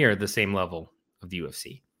nowhere near the same level of the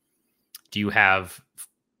UFC. Do you have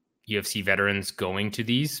UFC veterans going to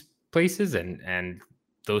these places and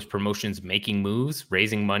those promotions making moves,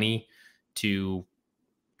 raising money to,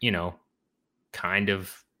 kind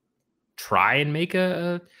of try and make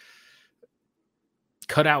a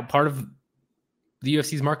cut out part of the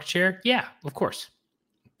UFC's market share? Yeah, of course.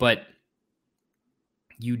 But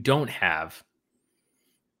you don't have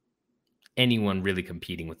anyone really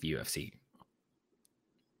competing with the UFC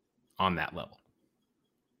on that level,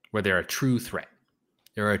 where they're a true threat.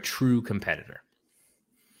 They're a true competitor.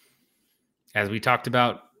 As we talked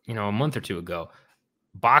about, a month or two ago,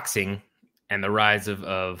 boxing and the rise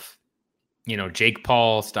of Jake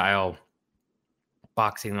Paul style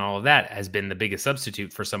boxing and all of that has been the biggest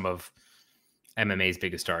substitute for some of MMA's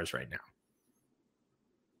biggest stars right now.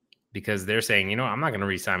 Because they're saying, I'm not going to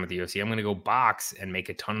re-sign with the UFC. I'm going to go box and make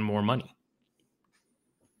a ton more money.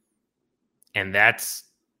 And that's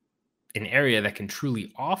an area that can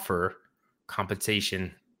truly offer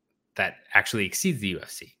compensation that actually exceeds the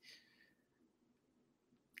UFC.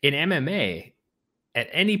 In MMA, at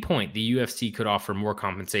any point, the UFC could offer more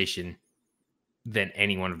compensation than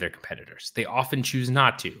any one of their competitors. They often choose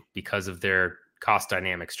not to because of their cost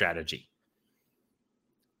dynamic strategy.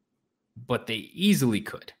 But they easily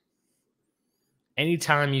could.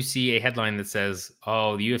 Anytime you see a headline that says,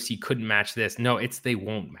 oh, the UFC couldn't match this, no, it's they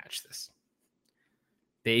won't match this.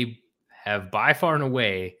 They have by far and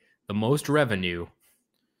away the most revenue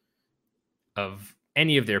of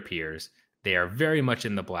any of their peers. They are very much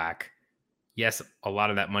in the black. Yes, a lot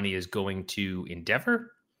of that money is going to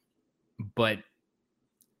Endeavor, but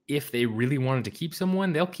if they really wanted to keep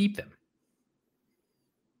someone, they'll keep them.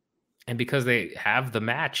 And because they have the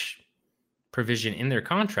match provision in their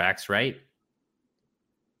contracts, right?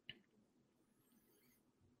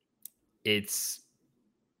 It's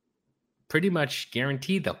pretty much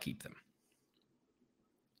guaranteed they'll keep them.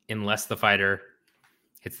 Unless the fighter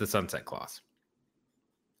hits the sunset clause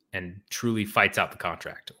and truly fights out the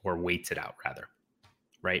contract or waits it out, rather.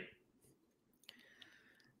 Right?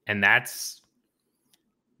 And that's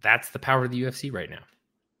the power of the UFC right now.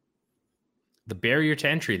 The barrier to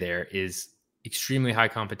entry there is extremely high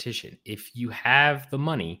competition. If you have the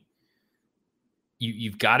money,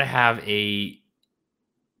 you've got to have a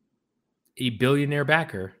billionaire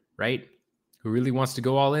backer, right? Who really wants to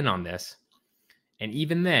go all in on this. And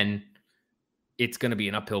even then, it's going to be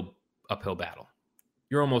an uphill battle.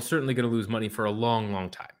 You're almost certainly going to lose money for a long, long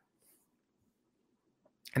time.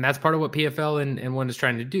 And that's part of what PFL and ONE is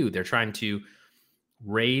trying to do. They're trying to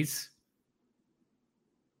raise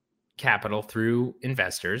capital through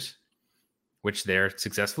investors, which they're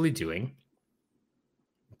successfully doing.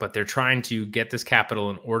 But they're trying to get this capital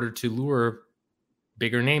in order to lure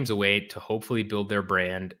bigger names away to hopefully build their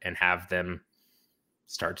brand and have them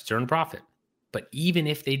start to turn a profit. But even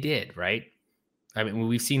if they did, right? I mean,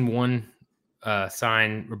 we've seen ONE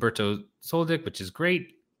sign Roberto Soldic, which is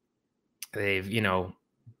great. They've,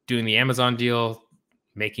 doing the Amazon deal,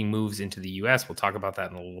 making moves into the US. We'll talk about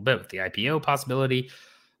that in a little bit with the IPO possibility.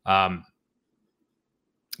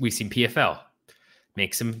 We've seen PFL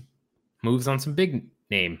make some moves on some big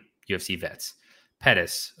name UFC vets.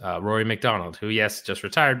 Pettis, Rory McDonald, who, yes, just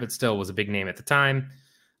retired, but still was a big name at the time.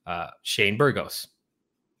 Shane Burgos,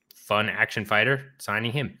 fun action fighter,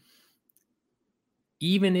 signing him.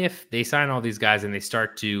 Even if they sign all these guys and they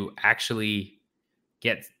start to actually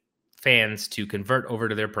get fans to convert over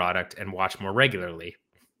to their product and watch more regularly,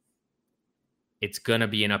 it's going to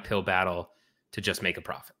be an uphill battle to just make a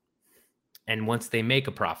profit. And once they make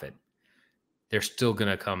a profit, they're still going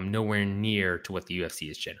to come nowhere near to what the UFC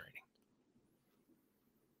is generating.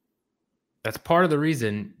 That's part of the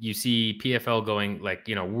reason you see PFL going like,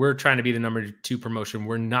 we're trying to be the number 2 promotion.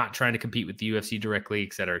 We're not trying to compete with the UFC directly,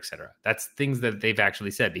 et cetera, et cetera. That's things that they've actually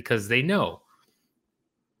said because they know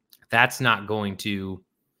that's not going to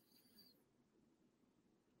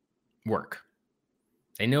work.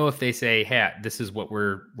 They know if they say, hey, this is what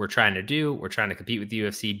we're trying to do. We're trying to compete with the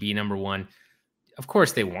UFC, be number 1. Of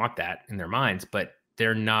course, they want that in their minds, but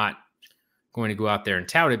they're not going to go out there and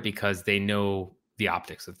tout it because they know the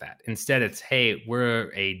optics of that. Instead, it's, hey,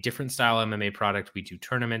 we're a different style MMA product. We do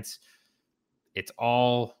tournaments. It's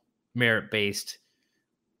all merit-based.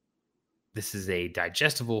 This is a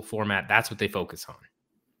digestible format. That's what they focus on.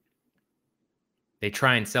 They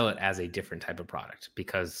try and sell it as a different type of product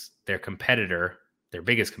because their competitor, their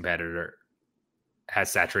biggest competitor,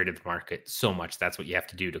 has saturated the market so much. That's what you have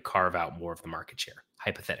to do to carve out more of the market share,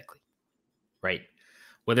 hypothetically, right?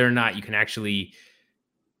 Whether or not you can actually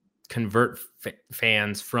convert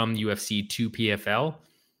fans from UFC to PFL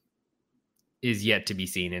is yet to be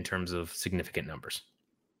seen in terms of significant numbers.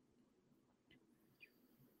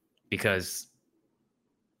 Because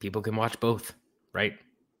people can watch both, right?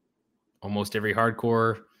 Almost every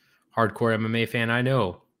hardcore MMA fan I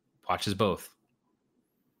know watches both.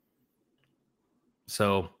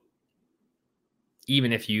 So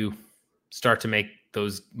even if you start to make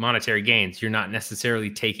those monetary gains, you're not necessarily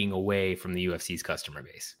taking away from the UFC's customer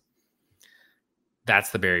base.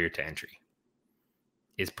 That's the barrier to entry,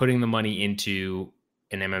 is putting the money into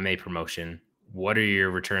an MMA promotion. What are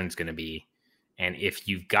your returns going to be? And if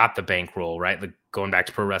you've got the bankroll, right? Like going back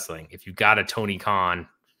to pro wrestling, if you've got a Tony Khan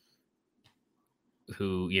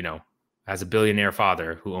who, has a billionaire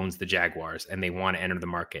father who owns the Jaguars and they want to enter the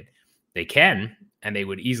market, They can, and they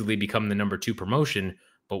would easily become the number 2 promotion,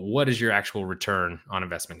 but what is your actual return on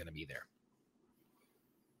investment going to be there?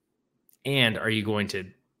 And are you going to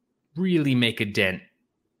really make a dent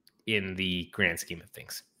in the grand scheme of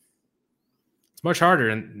things? It's much harder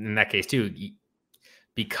in that case too,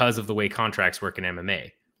 because of the way contracts work in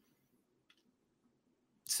MMA.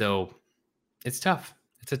 So it's tough.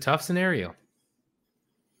 It's a tough scenario.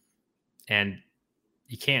 And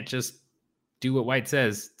you can't just do what White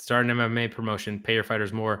says, start an MMA promotion, pay your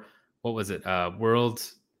fighters more. What was it? World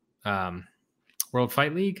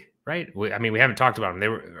Fight League, right? We haven't talked about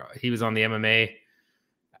him. He was on the MMA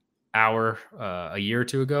Hour a year or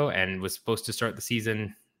two ago and was supposed to start the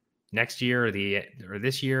season next year or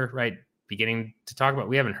this year, right? Beginning to talk about.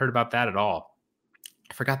 We haven't heard about that at all.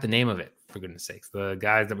 I forgot the name of it, for goodness sakes. The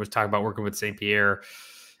guys that was talking about working with St. Pierre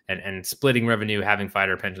and splitting revenue, having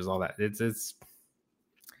fighter pensions, all that. It's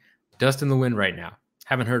dust in the wind right now.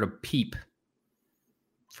 Haven't heard a peep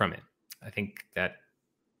from it. I think that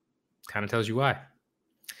kind of tells you why.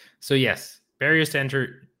 So yes, barriers to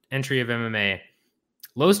entry of MMA,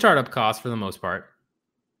 low startup costs for the most part.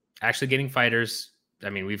 Actually getting fighters. I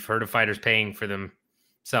mean, we've heard of fighters paying for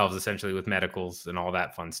themselves essentially with medicals and all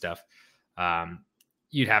that fun stuff.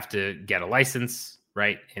 You'd have to get a license,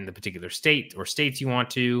 right, in the particular state or states you want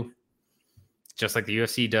to, just like the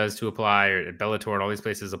UFC does to apply, or Bellator and all these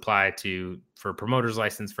places apply for a promoter's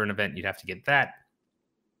license for an event. You'd have to get that.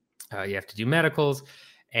 You have to do medicals,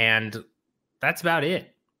 and that's about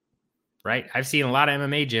it, right? I've seen a lot of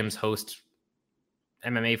MMA gyms host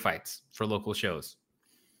MMA fights for local shows.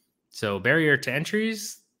 So barrier to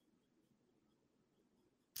entries,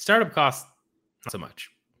 startup costs, not so much.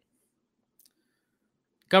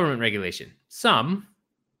 Government regulation, some,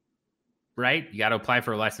 right? You got to apply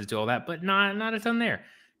for a license to all that, but not a ton there.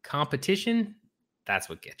 Competition, that's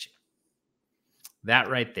what gets you. That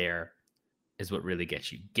right there is what really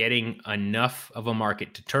gets you. Getting enough of a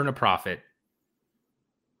market to turn a profit,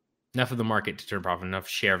 enough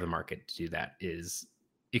share of the market to do that is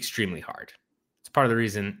extremely hard. It's part of the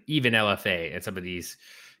reason even LFA and some of these,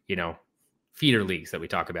 feeder leagues that we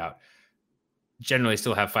talk about generally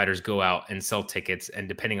still have fighters go out and sell tickets, and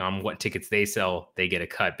depending on what tickets they sell, they get a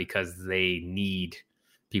cut because they need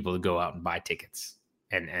people to go out and buy tickets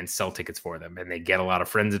and sell tickets for them. And they get a lot of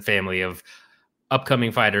friends and family of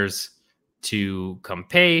upcoming fighters to come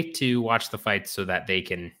pay to watch the fights so that they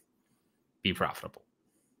can be profitable.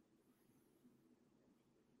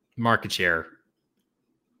 Market share,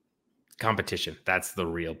 competition, that's the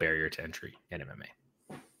real barrier to entry in MMA.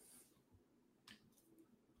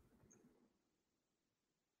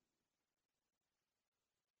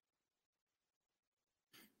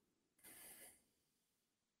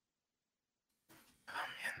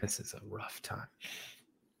 This is a rough time.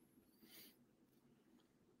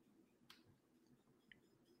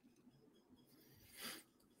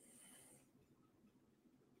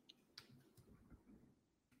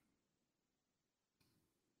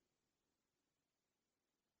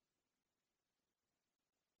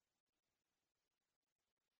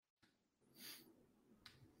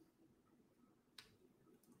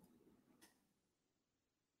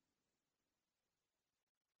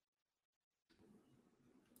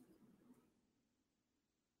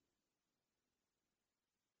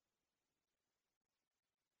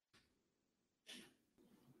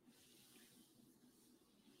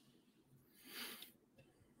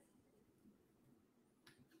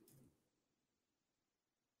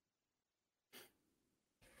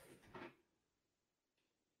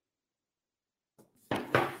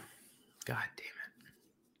 God damn it.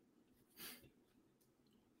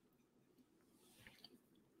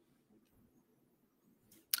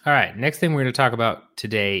 All right. Next thing we're going to talk about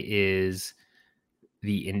today is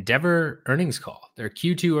the Endeavor earnings call, their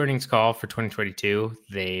Q2 earnings call for 2022.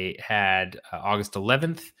 They had August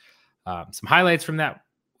 11th. Some highlights from that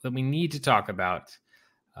we need to talk about.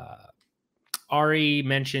 Ari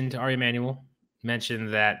Emanuel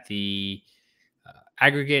mentioned that the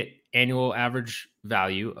aggregate annual average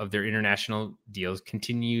value of their international deals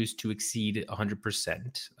continues to exceed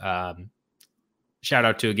 100%. Shout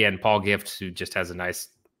out to, again, Paul Gift, who just has a nice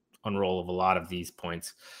unroll of a lot of these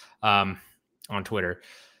points on Twitter.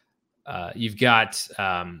 You've got,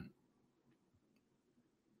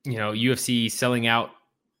 UFC selling out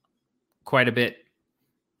quite a bit.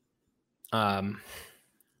 Damn.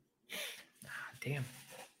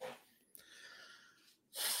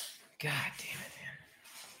 God damn it,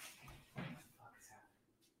 man.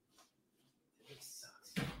 It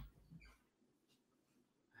sucks.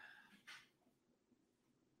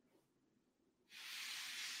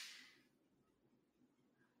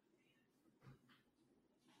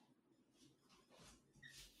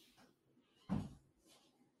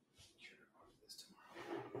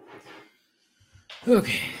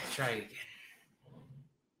 Okay, try it again.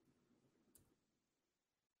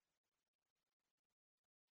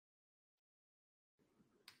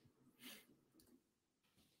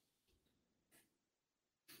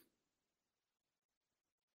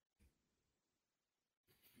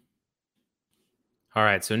 All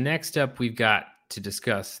right, so next up, we've got to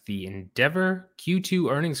discuss the Endeavor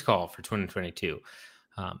Q2 earnings call for 2022.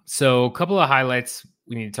 So, a couple of highlights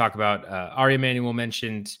we need to talk about. Ari Emanuel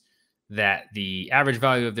mentioned that the average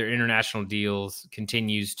value of their international deals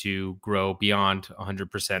continues to grow beyond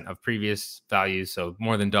 100% of previous values, so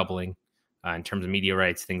more than doubling in terms of media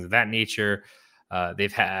rights, things of that nature.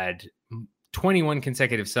 They've had 21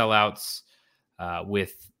 consecutive sellouts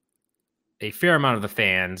with a fair amount of the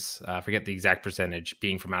fans, I forget the exact percentage,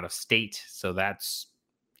 being from out of state. So that's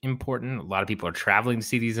important. A lot of people are traveling to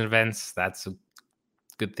see these events. That's a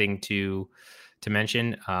good thing to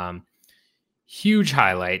mention. Huge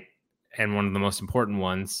highlight, and one of the most important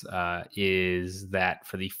ones is that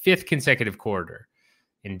for the fifth consecutive quarter,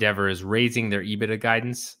 Endeavor is raising their EBITDA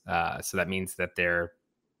guidance. So that means that they're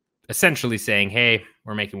essentially saying, hey,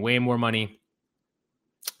 we're making way more money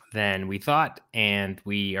than we thought, and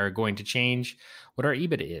we are going to change what our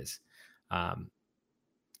EBITDA is. Not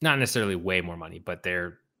necessarily way more money, but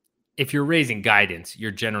if you're raising guidance,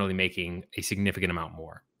 you're generally making a significant amount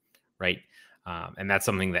more, right? And that's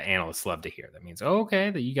something that analysts love to hear. That means, oh, okay,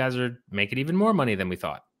 that you guys are making even more money than we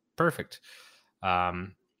thought. Perfect.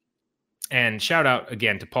 And shout out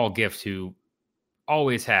again to Paul Gift, who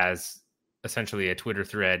always has essentially a Twitter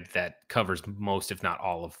thread that covers most, if not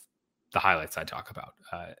all, of the highlights I talk about.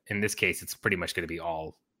 In this case, it's pretty much going to be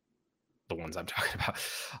all the ones I'm talking about.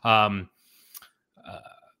 Uh,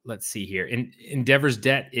 let's see here. Endeavor's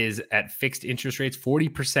debt is at fixed interest rates.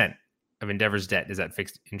 40% of Endeavor's debt is at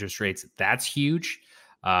fixed interest rates. That's huge.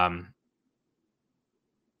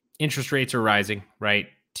 Interest rates are rising, right,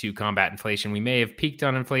 to combat inflation. We may have peaked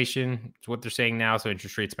on inflation. It's what they're saying now. So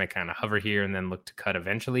interest rates might kind of hover here and then look to cut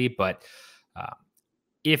eventually. But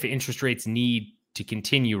if interest rates need to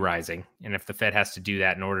continue rising, and if the Fed has to do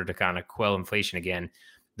that in order to kind of quell inflation again,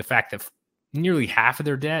 the fact that nearly half of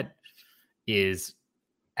their debt is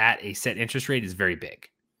at a set interest rate is very big,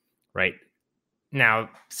 right? Now,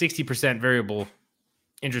 60% variable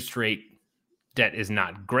interest rate debt is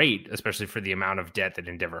not great, especially for the amount of debt that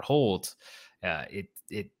Endeavor holds. It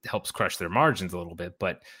helps crush their margins a little bit,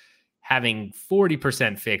 but having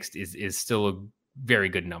 40% fixed is still a very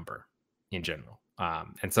good number in general,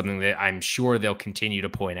 and something that I'm sure they'll continue to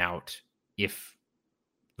point out if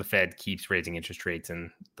the Fed keeps raising interest rates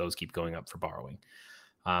and those keep going up for borrowing.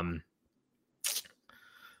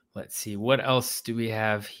 Let's see, what else do we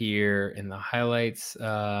have here in the highlights?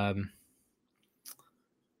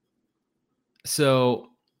 So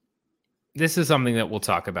this is something that we'll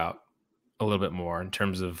talk about a little bit more in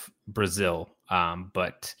terms of Brazil.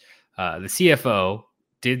 But the CFO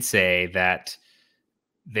did say that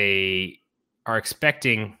they are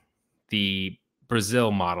expecting the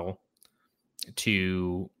Brazil model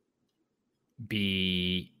to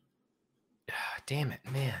be. Damn it,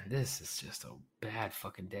 man. This is just a bad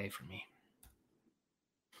fucking day for me.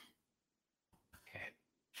 Okay.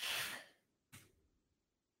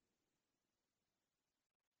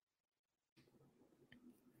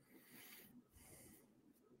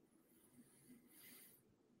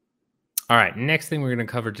 All right. Next thing we're going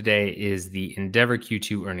to cover today is the Endeavor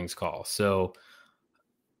Q2 earnings call. So,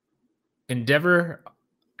 Endeavor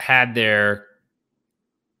had their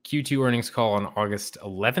Q2 earnings call on August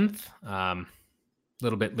 11th. A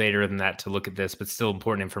little bit later than that to look at this, but still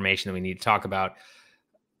important information that we need to talk about.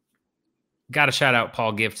 Got to shout out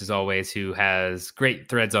Paul Gift, as always, who has great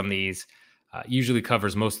threads on these. Usually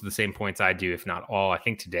covers most of the same points I do, if not all. I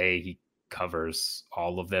think today he covers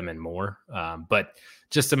all of them and more. But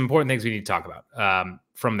just some important things we need to talk about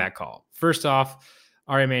from that call. First off,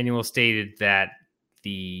 Ari Emanuel stated that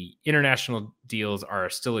the international deals are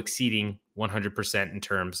still exceeding 100% in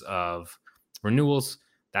terms of renewals.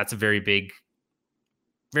 That's a very big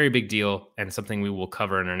deal, and something we will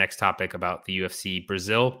cover in our next topic about the UFC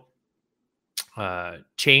Brazil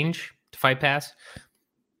change to Fight Pass.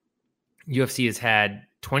 UFC has had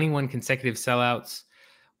 21 consecutive sellouts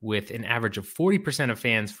with an average of 40% of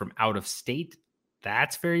fans from out of state.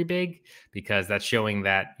 That's very big because that's showing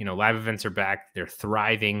that, live events are back. They're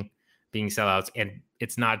thriving, being sellouts. And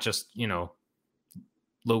it's not just,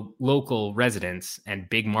 local residents and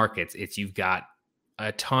big markets. It's you've got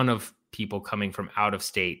a ton of people coming from out of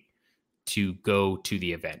state to go to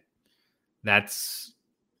the event. That's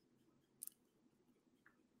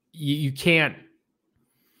you can't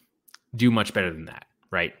do much better than that,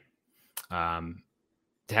 right?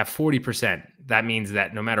 to have 40%, that means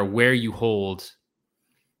that no matter where you hold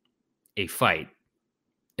a fight,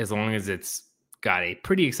 as long as it's got a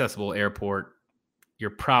pretty accessible airport, you're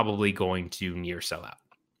probably going to near sell out.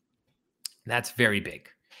 That's very big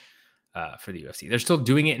for the UFC. They're still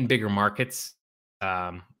doing it in bigger markets,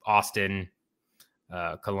 Austin,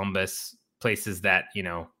 Columbus, places that,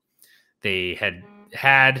 they had.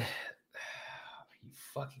 Are you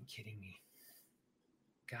fucking kidding me?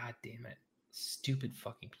 God damn it. Stupid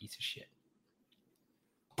fucking piece of shit.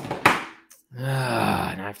 And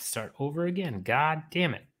I have to start over again. God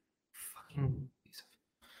damn it. Fucking.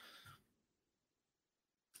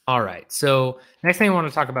 All right. So next thing I want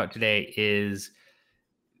to talk about today is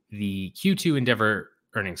the Q2 Endeavor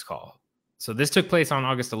earnings call. So this took place on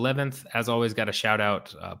August 11th. As always, got a shout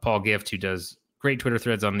out Paul Gift, who does great Twitter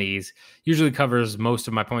threads on these. Usually covers most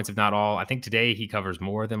of my points, if not all. I think today he covers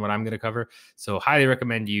more than what I'm going to cover. So highly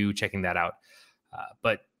recommend you checking that out.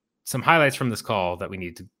 But some highlights from this call that we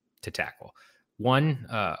need to tackle. One,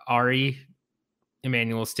 Ari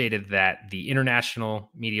Emanuel stated that the international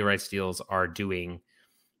media rights deals are doing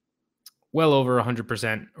well over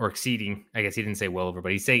 100% or exceeding. I guess he didn't say well over,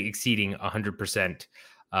 but he's saying exceeding 100%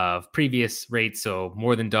 of previous rates. So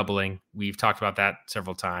more than doubling. We've talked about that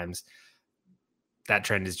several times. That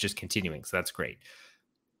trend is just continuing. So that's great.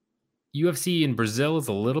 UFC in Brazil is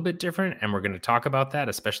a little bit different, and we're going to talk about that,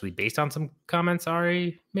 especially based on some comments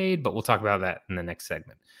Ari made, but we'll talk about that in the next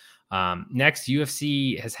segment. Next,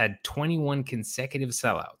 UFC has had 21 consecutive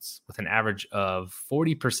sellouts with an average of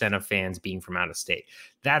 40% of fans being from out of state.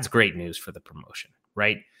 That's great news for the promotion,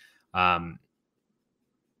 right?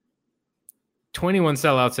 21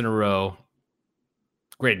 sellouts in a row,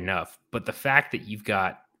 great enough. But the fact that you've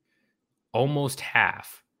got almost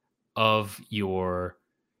half of your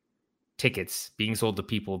tickets being sold to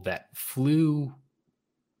people that flew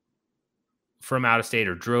from out of state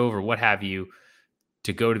or drove or what have you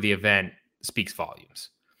to go to the event speaks volumes.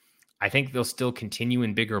 I think they'll still continue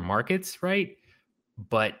in bigger markets, right?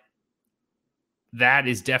 But that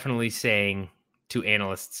is definitely saying to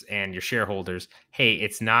analysts and your shareholders, hey,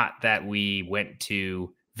 it's not that we went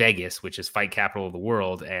to Vegas, which is fight capital of the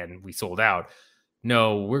world, and we sold out.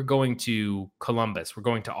 No, we're going to Columbus. We're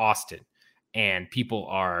going to Austin, and people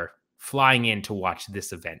are flying in to watch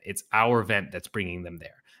this event. It's our event that's bringing them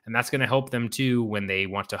there. And that's going to help them too when they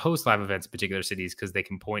want to host live events in particular cities, because they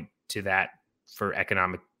can point to that for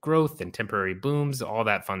economic growth and temporary booms, all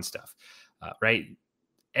that fun stuff, right?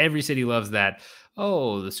 Every city loves that.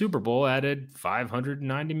 Oh, the Super Bowl added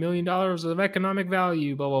 $590 million of economic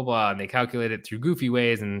value, blah, blah, blah. And they calculate it through goofy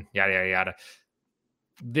ways and yada, yada, yada.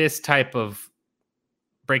 This type of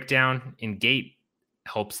breakdown in gate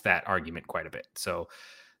helps that argument quite a bit. So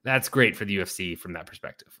that's great for the UFC from that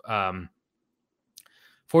perspective.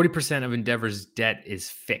 40% of Endeavor's debt is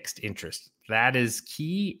fixed interest. That is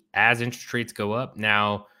key as interest rates go up.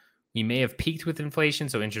 Now, we may have peaked with inflation,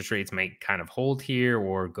 so interest rates may kind of hold here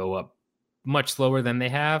or go up much slower than they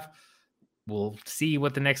have. We'll see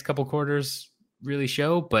what the next couple quarters really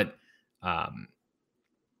show, but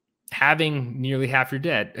having nearly half your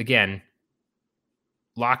debt, again,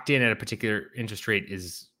 locked in at a particular interest rate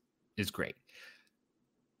is great.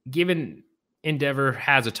 Given Endeavor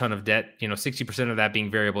has a ton of debt, 60% of that being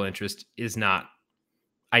variable interest is not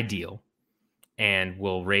ideal and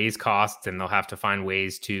will raise costs, and they'll have to find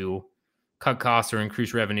ways to cut costs or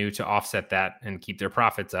increase revenue to offset that and keep their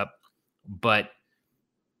profits up. But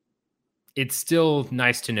it's still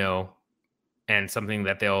nice to know, and something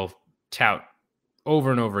that they'll tout over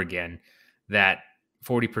and over again, that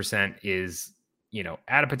 40% is,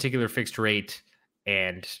 at a particular fixed rate,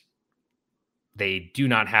 and they do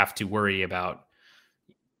not have to worry about,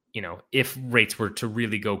 if rates were to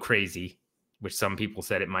really go crazy, which some people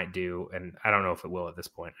said it might do. And I don't know if it will at this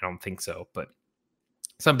point. I don't think so. But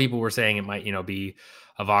some people were saying it might, be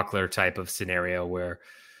a Vockler type of scenario where,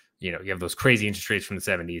 you have those crazy interest rates from the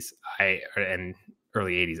 70s and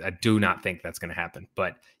early 80s. I do not think that's going to happen.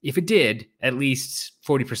 But if it did, at least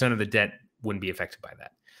 40% of the debt wouldn't be affected by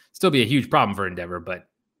that. Still be a huge problem for Endeavor, but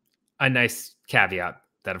a nice caveat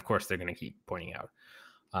that, of course, they're going to keep pointing out.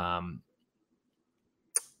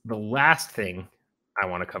 The last thing I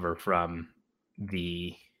want to cover from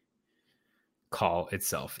the call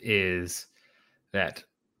itself is that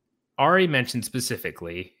Ari mentioned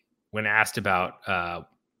specifically when asked about,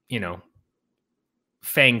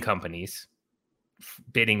 FANG companies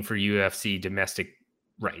bidding for UFC domestic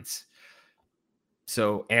rights.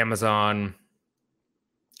 So Amazon,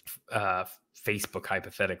 Facebook,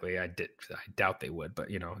 hypothetically, I doubt they would, but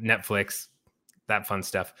Netflix, that fun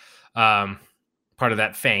stuff. Part of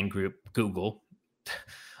that FANG group, Google,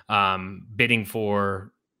 bidding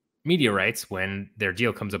for media rights when their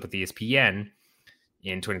deal comes up with ESPN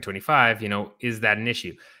in 2025, is that an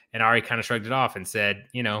issue? And Ari kind of shrugged it off and said,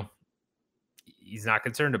 he's not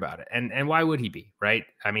concerned about it. And why would he be, right?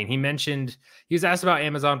 I mean, he was asked about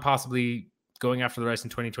Amazon possibly going after the rights in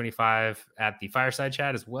 2025 at the fireside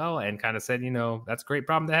chat as well, and kind of said, that's a great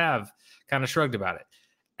problem to have, kind of shrugged about it.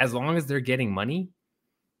 As long as they're getting money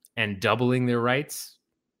and doubling their rights,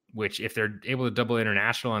 which if they're able to double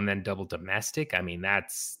international and then double domestic, I mean,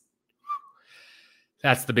 that's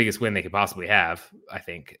the biggest win they could possibly have, I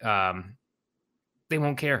think. They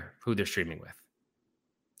won't care who they're streaming with.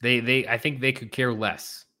 I think they could care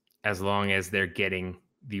less as long as they're getting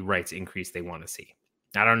the rights increase they want to see.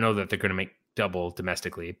 I don't know that they're going to make double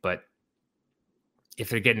domestically, but if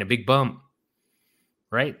they're getting a big bump,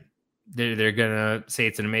 right, they're going to say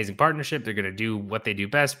it's an amazing partnership. They're going to do what they do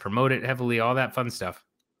best, promote it heavily, all that fun stuff.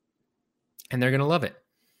 And they're going to love it.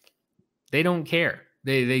 They don't care.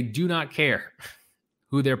 They do not care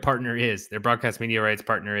who their partner is, their broadcast media rights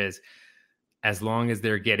partner is, as long as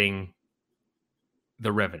they're getting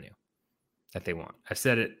the revenue that they want. I've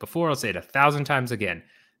said it before. I'll say it 1,000 times again.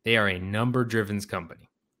 They are a numbers-driven company.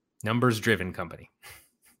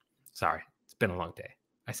 Sorry, it's been a long day.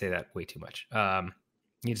 I say that way too much.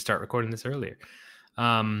 Need to start recording this earlier.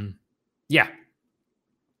 Yeah.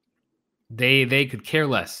 They could care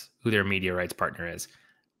less who their media rights partner is.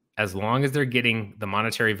 As long as they're getting the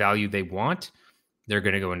monetary value they want, they're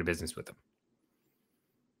going to go into business with them.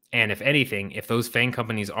 And if anything, if those FANG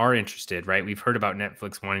companies are interested, right, we've heard about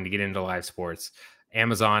Netflix wanting to get into live sports.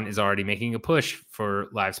 Amazon is already making a push for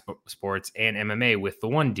live sports and MMA with the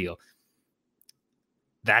One deal.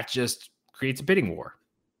 That just creates a bidding war.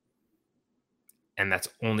 And that's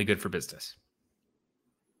only good for business.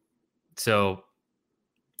 So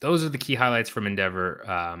those are the key highlights from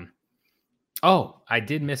Endeavor. I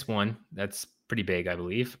did miss one. That's pretty big, I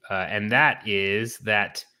believe. And that is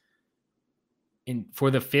that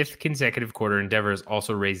for the 5th consecutive quarter, Endeavor is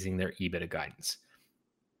also raising their EBITDA guidance.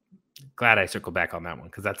 Glad I circled back on that one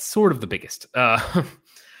because that's sort of the biggest.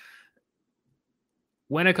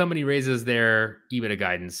 When a company raises their EBITDA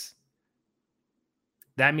guidance,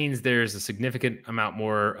 that means there's a significant amount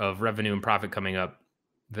more of revenue and profit coming up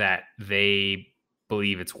that they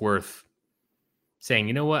believe it's worth saying,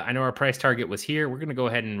 you know what, I know our price target was here. We're going to go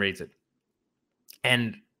ahead and raise it.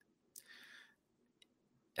 And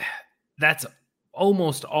that's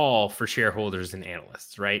almost all for shareholders and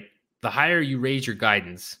analysts, right? The higher you raise your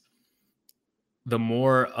guidance, the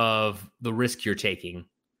more of the risk you're taking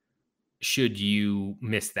should you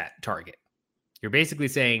miss that target. You're basically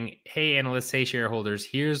saying, hey, analysts, hey, shareholders,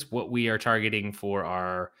 here's what we are targeting for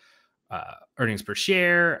our earnings per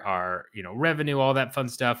share, our revenue, all that fun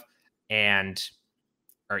stuff, and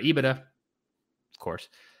our EBITDA, of course.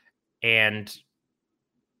 And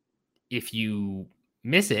if you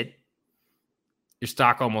miss it, your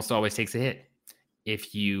stock almost always takes a hit.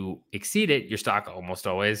 If you exceed it, your stock almost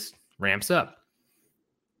always ramps up.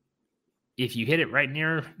 If you hit it right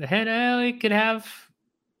near the head, it could have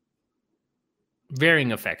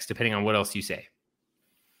varying effects depending on what else you say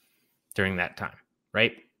during that time,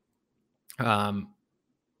 right?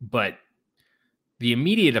 But the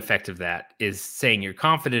immediate effect of that is saying you're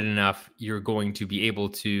confident enough you're going to be able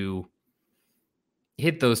to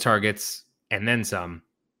hit those targets and then some.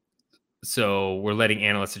 So we're letting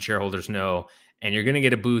analysts and shareholders know, and you're going to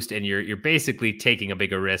get a boost, and you're basically taking a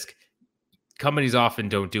bigger risk. Companies often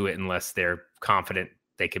don't do it unless they're confident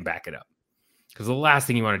they can back it up. Because the last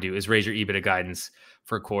thing you want to do is raise your EBITDA guidance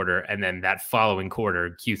for a quarter, and then that following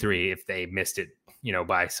quarter, Q3, if they missed it,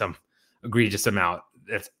 by some egregious amount,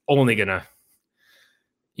 that's only going to,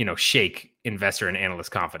 shake investor and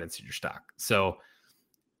analyst confidence in your stock. So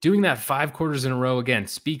doing that 5 quarters in a row, again,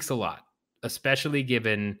 speaks a lot, especially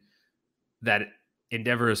given that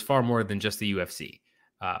Endeavor is far more than just the UFC.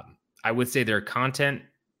 I would say their content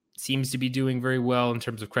seems to be doing very well in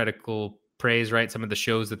terms of critical praise, right? Some of the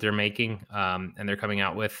shows that they're making and they're coming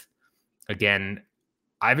out with. Again,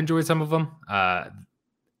 I've enjoyed some of them.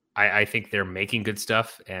 I think they're making good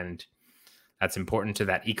stuff, and that's important to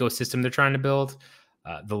that ecosystem they're trying to build.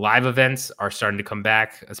 The live events are starting to come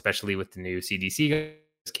back, especially with the new CDC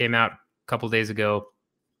guys came out a couple days ago,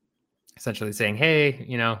 essentially saying, hey,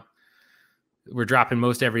 we're dropping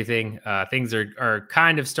most everything. Things are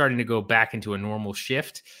kind of starting to go back into a normal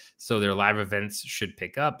shift. So their live events should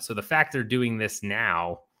pick up. So the fact they're doing this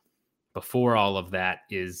now before all of that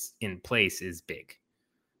is in place is big,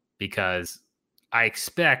 because I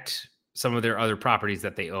expect some of their other properties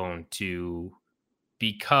that they own to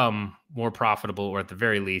become more profitable, or at the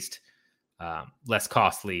very least, less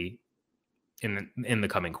costly in the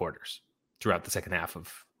coming quarters throughout the second half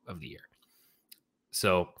of of the year.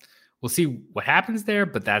 So we'll see what happens there,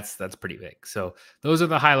 but that's pretty big. So those are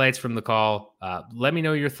the highlights from the call. Let me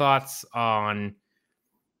know your thoughts on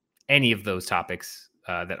any of those topics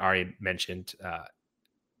that Ari mentioned.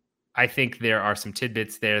 I think there are some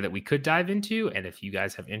tidbits there that we could dive into, and if you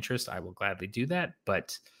guys have interest, I will gladly do that.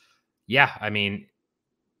 But yeah, I mean,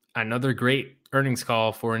 another great earnings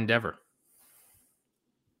call for Endeavor.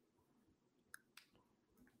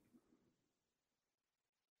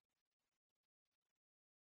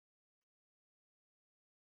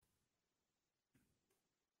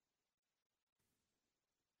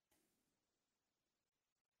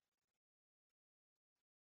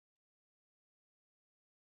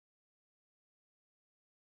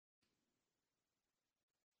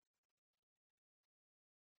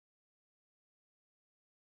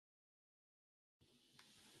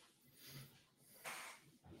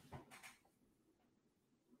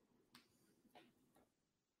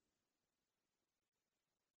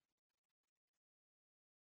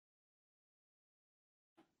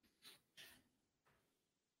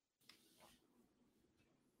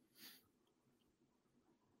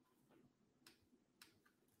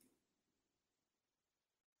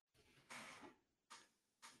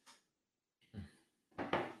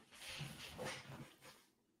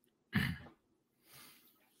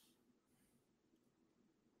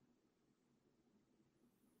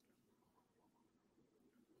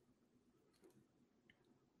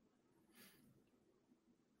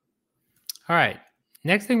 All right.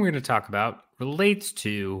 Next thing we're going to talk about relates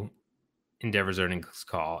to Endeavor's earnings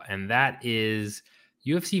call, and that is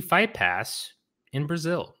UFC Fight Pass in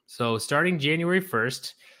Brazil. So starting January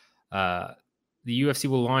 1st, the UFC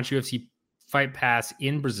will launch UFC Fight Pass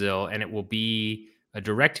in Brazil, and it will be a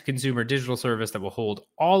direct-to-consumer digital service that will hold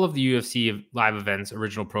all of the UFC live events,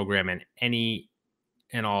 original program, and any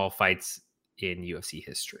and all fights in UFC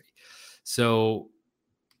history. So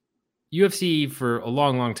UFC for a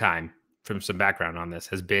long, long time, from some background on this,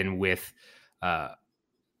 has been with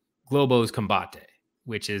Globo's Combate,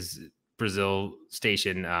 which is Brazil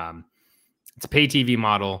station. It's a pay TV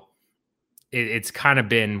model. It's kind of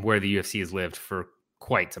been where the UFC has lived for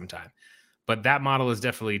quite some time, but that model is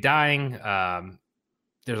definitely dying.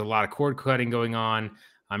 There's a lot of cord cutting going on.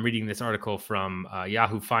 I'm reading this article from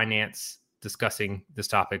Yahoo Finance discussing this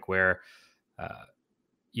topic where,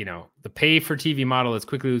 the pay for TV model is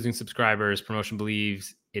quickly losing subscribers. Promotion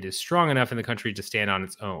believes it is strong enough in the country to stand on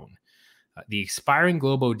its own. The expiring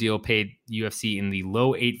Globo deal paid UFC in the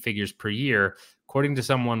low 8 figures per year. According to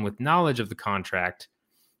someone with knowledge of the contract,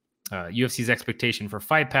 UFC's expectation for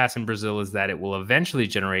Fight Pass in Brazil is that it will eventually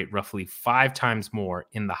generate roughly 5 times more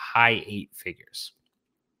in the high 8 figures.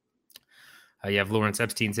 You have Lawrence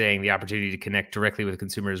Epstein saying the opportunity to connect directly with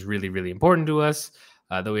consumers is really, really important to us.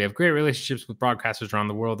 Though we have great relationships with broadcasters around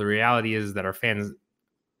the world, the reality is that our fans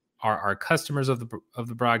are customers of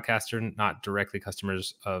the broadcaster, not directly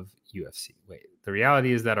customers of UFC. Wait, the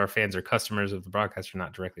reality is that our fans are customers of the broadcaster,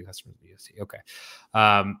 not directly customers of UFC. Okay.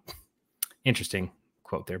 Interesting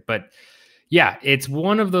quote there. But yeah, it's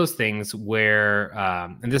one of those things where,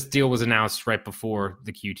 and this deal was announced right before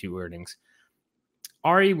the Q2 earnings.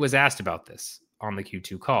 Ari was asked about this on the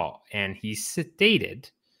Q2 call, and he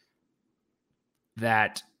stated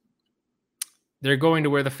that they're going to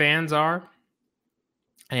where the fans are,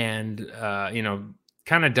 and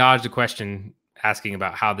kind of dodged the question asking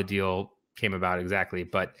about how the deal came about exactly,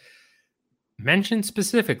 but mentioned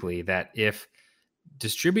specifically that if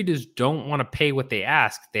distributors don't want to pay what they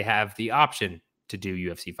ask, they have the option to do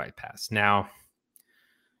UFC Fight Pass. Now,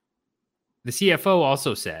 the CFO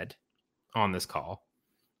also said on this call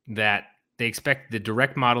that they expect the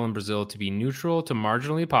direct model in Brazil to be neutral to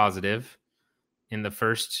marginally positive in the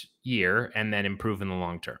first year and then improve in the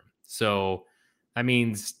long term. So that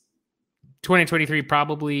means 2023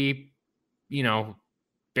 probably,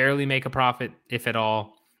 barely make a profit, if at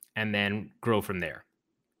all, and then grow from there.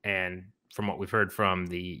 And from what we've heard from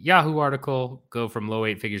the Yahoo article, go from low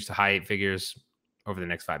 8 figures to high 8 figures over the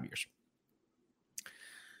next 5 years.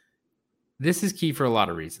 This is key for a lot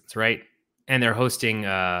of reasons, right? And they're hosting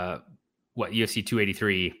UFC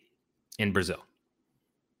 283 in Brazil,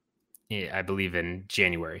 I believe in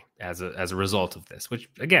January as a result of this, which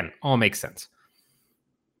again all makes sense.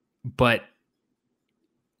 But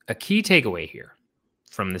a key takeaway here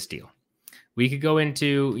from this deal, we could go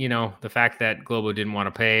into the fact that Globo didn't want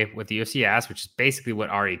to pay what the UFC asked, which is basically what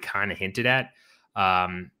Ari kind of hinted at,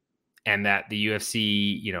 and that the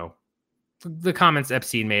UFC, the comments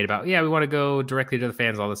Epstein made about, we want to go directly to the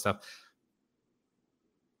fans, all this stuff.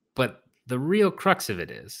 But the real crux of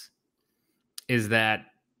it is that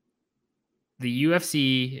the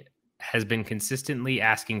UFC has been consistently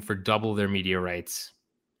asking for double their media rights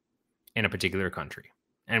in a particular country.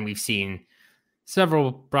 And we've seen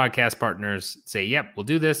several broadcast partners say, yep, we'll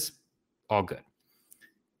do this. All good.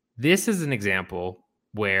 This is an example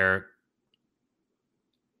where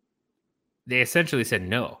they essentially said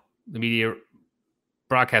no. The media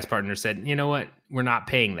broadcast partner said, you know what? We're not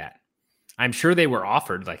paying that. I'm sure they were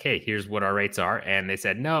offered like, hey, here's what our rates are. And they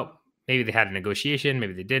said, no, maybe they had a negotiation.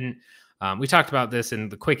 Maybe they didn't. We talked about this in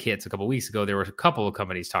the quick hits a couple of weeks ago. There were a couple of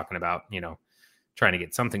companies talking about, trying to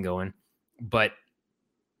get something going. But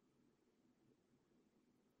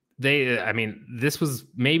this was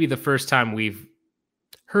maybe the first time we've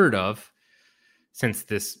heard of, since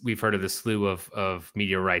we've heard of the slew of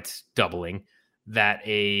media rights doubling, that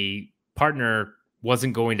a partner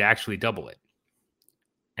wasn't going to actually double it.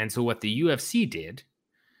 And so what the UFC did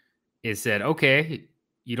is said, okay,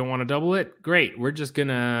 you don't want to double it? Great. We're just going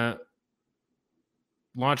to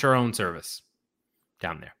launch our own service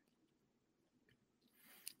down there.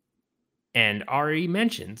 And Ari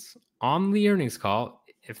mentions on the earnings call,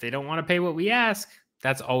 if they don't want to pay what we ask,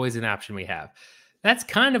 that's always an option we have. That's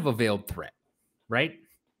kind of a veiled threat, right?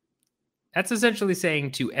 That's essentially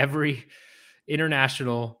saying to every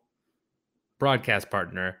international broadcast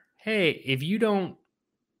partner, hey, if you don't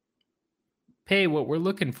pay what we're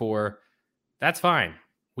looking for, that's fine.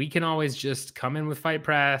 We can always just come in with Fight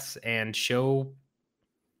Pass and show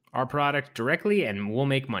our product directly and we'll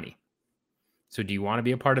make money. So do you want to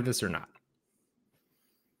be a part of this or not?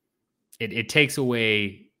 It takes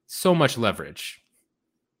away so much leverage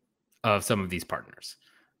of some of these partners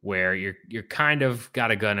where you're kind of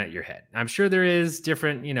got a gun at your head. I'm sure there is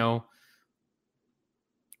different,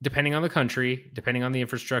 depending on the country, depending on the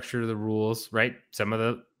infrastructure, the rules, right? Some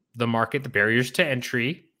of the market, the barriers to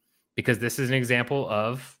entry, because this is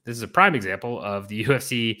a prime example of the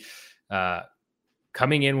UFC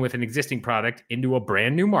coming in with an existing product into a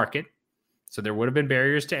brand new market. So there would have been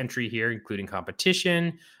barriers to entry here, including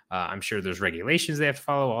competition. I'm sure there's regulations they have to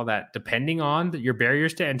follow, all that. Depending on your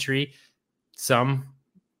barriers to entry, some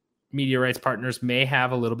media rights partners may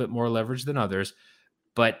have a little bit more leverage than others.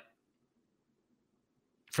 But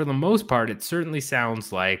for the most part, it certainly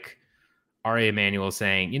sounds like Ari Emanuel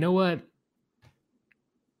saying, you know what?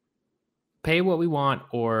 Pay what we want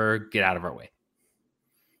or get out of our way.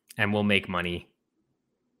 And we'll make money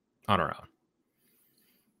on our own.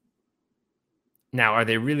 Now, are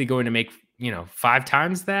they really going to make, 5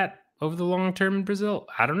 times that over the long term in Brazil?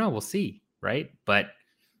 I don't know. We'll see, right? But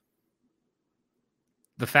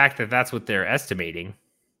the fact that that's what they're estimating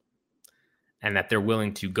and that they're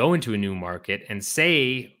willing to go into a new market and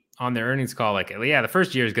say on their earnings call, like, yeah, the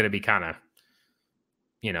first year is going to be kind of,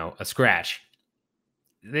 a scratch.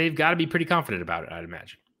 They've got to be pretty confident about it, I'd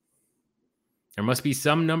imagine. There must be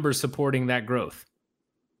some numbers supporting that growth.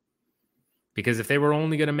 Because if they were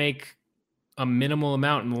only going to make a minimal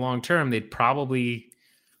amount in the long term, they'd probably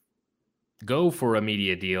go for a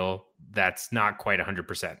media deal that's not quite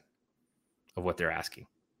 100% of what they're asking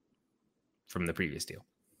from the previous deal.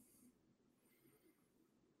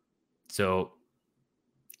 So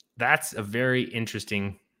that's a very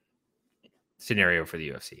interesting scenario for the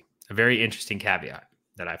UFC, a very interesting caveat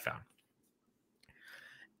that I found.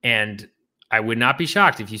 And I would not be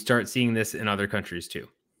shocked if you start seeing this in other countries too,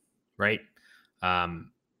 right?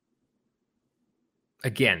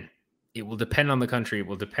 Again, it will depend on the country. It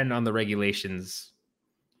will depend on the regulations,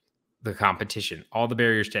 the competition, all the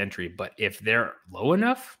barriers to entry. But if they're low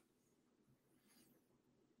enough,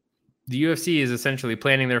 the UFC is essentially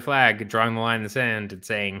planting their flag, drawing the line in the sand and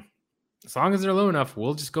saying, as long as they're low enough,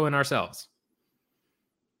 we'll just go in ourselves.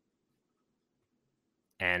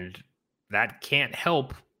 And that can't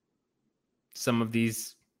help some of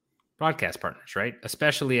these broadcast partners, right?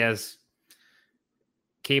 Especially as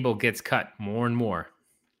cable gets cut more and more.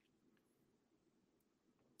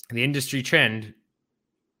 The industry trend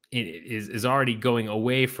is already going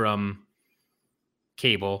away from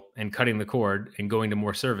cable and cutting the cord and going to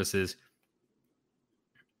more services.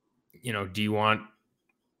 Do you want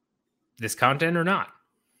this content or not?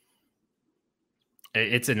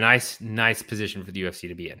 It's a nice position for the UFC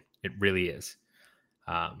to be in. It really is.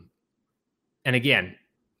 And again,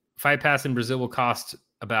 Fight Pass in Brazil will cost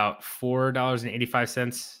about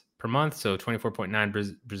 $4.85 per month, so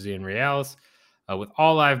 24.9 Brazilian reals. With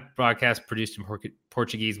all live broadcasts produced in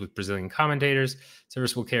Portuguese with Brazilian commentators,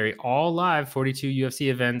 service will carry all live 42 UFC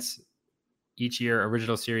events each year,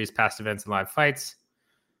 original series, past events, and live fights.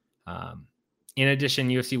 In addition,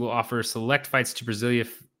 UFC will offer select fights to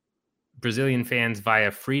Brazilian fans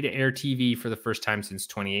via free-to-air TV for the first time since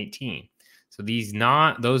 2018. So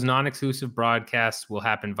those non-exclusive broadcasts will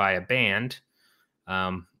happen via Band,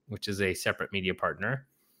 which is a separate media partner.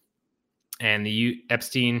 And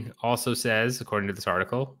Epstein also says, according to this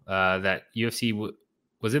article, that UFC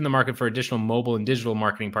was in the market for additional mobile and digital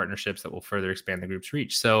marketing partnerships that will further expand the group's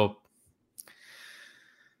reach. So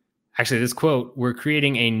actually, this quote, we're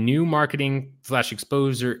creating a new marketing /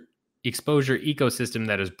 exposure ecosystem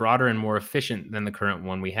that is broader and more efficient than the current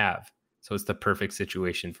one we have. So it's the perfect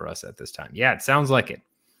situation for us at this time. Yeah, it sounds like it.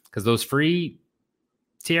 Because those free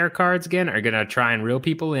TR cards, again, are going to try and reel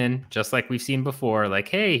people in, just like we've seen before. Like,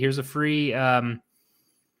 hey, here's a free, when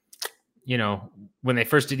they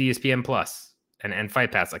first did ESPN Plus and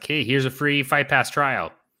Fight Pass, like, hey, here's a free Fight Pass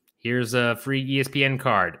trial. Here's a free ESPN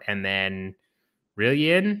card. And then reel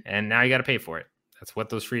you in, and now you got to pay for it. That's what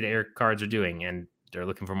those free-to-air cards are doing. And they're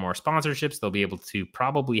looking for more sponsorships. They'll be able to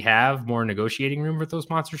probably have more negotiating room with those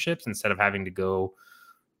sponsorships instead of having to go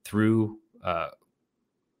through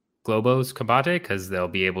Globo's Combate, because they'll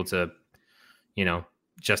be able to,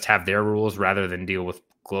 just have their rules rather than deal with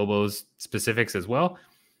Globo's specifics as well.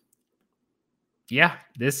 Yeah,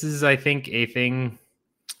 this is, I think, a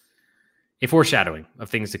foreshadowing of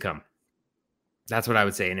things to come. That's what I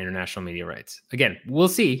would say in international media rights. Again, we'll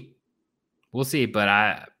see.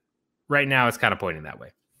 But right now it's kind of pointing that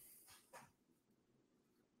way.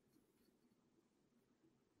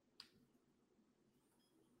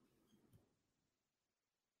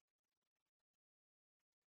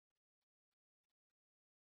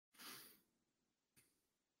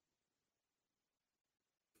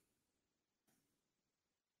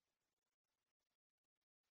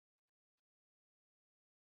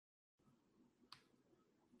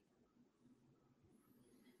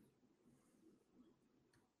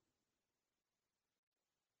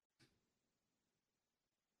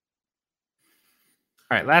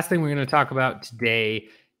 All right, last thing we're going to talk about today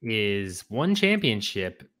is One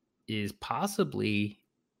Championship is possibly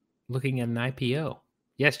looking at an IPO.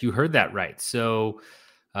 Yes, you heard that right. So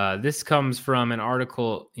this comes from an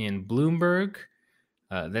article in Bloomberg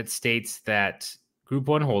that states that Group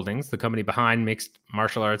One Holdings, the company behind mixed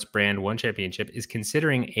martial arts brand One Championship, is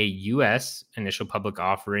considering a U.S. initial public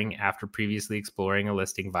offering after previously exploring a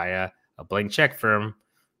listing via a blank check firm,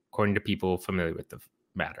 according to people familiar with the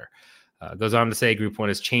matter. Goes on to say Group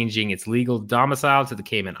One is changing its legal domicile to the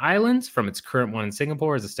Cayman Islands from its current one in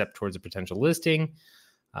Singapore as a step towards a potential listing.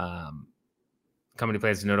 Company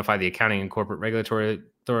plans to notify the Accounting and Corporate Regulatory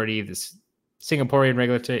Authority, this Singaporean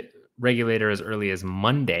regulator, as early as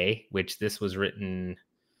Monday, which this was written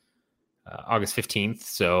August 15th.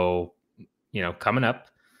 So, coming up.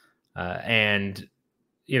 And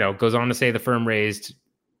goes on to say the firm raised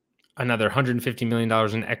another $150 million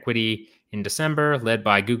in equity in December, led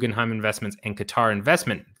by Guggenheim Investments and Qatar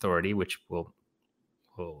Investment Authority, which we'll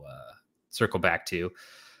circle back to,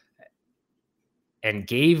 and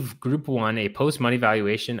gave Group One a post-money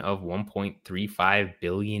valuation of $1.35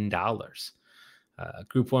 billion.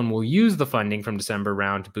 Group One will use the funding from December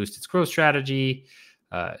round to boost its growth strategy,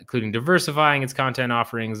 including diversifying its content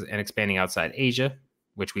offerings and expanding outside Asia,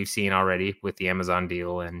 which we've seen already with the Amazon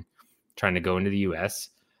deal and trying to go into the U.S.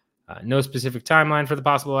 No specific timeline for the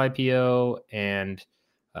possible IPO. And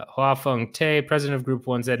Hua Feng Te, president of Group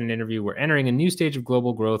One, said in an interview, we're entering a new stage of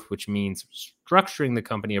global growth, which means structuring the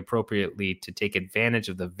company appropriately to take advantage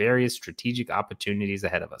of the various strategic opportunities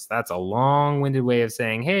ahead of us. That's a long-winded way of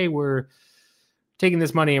saying, hey, we're taking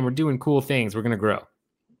this money and we're doing cool things. We're going to grow.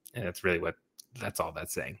 And that's really that's all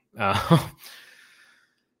that's saying.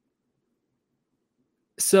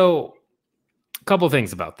 So a couple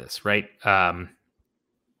things about this, right?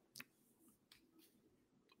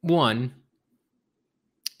 One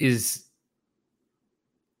is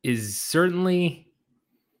certainly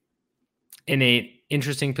in an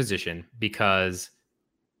interesting position because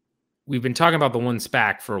we've been talking about the one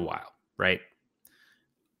SPAC for a while, right?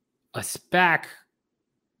 A SPAC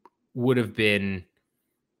would have been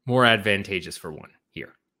more advantageous for one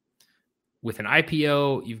here. With an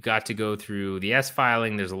IPO, you've got to go through the S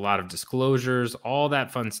filing. There's a lot of disclosures, all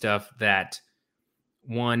that fun stuff that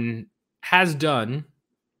one has done,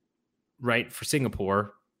 right, for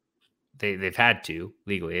Singapore. They've had to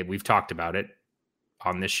legally. We've talked about it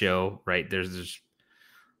on this show, right? There's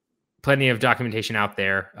plenty of documentation out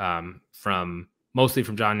there mostly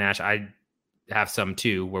from John Nash. I have some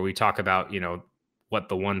too, where we talk about, what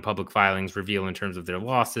the one public filings reveal in terms of their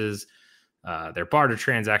losses, their barter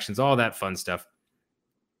transactions, all that fun stuff.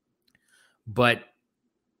 But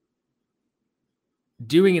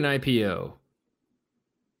doing an IPO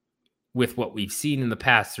with what we've seen in the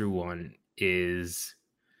past through one is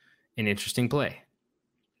an interesting play,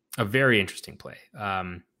 a very interesting play.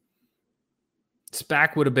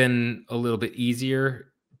 SPAC would have been a little bit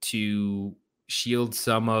easier to shield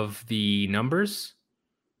some of the numbers,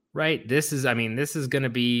 right? This is going to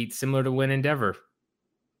be similar to when Endeavor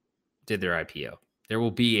did their IPO. There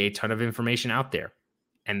will be a ton of information out there,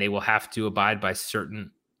 and they will have to abide by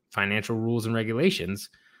certain financial rules and regulations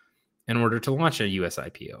in order to launch a US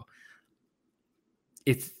IPO.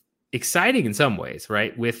 It's exciting in some ways,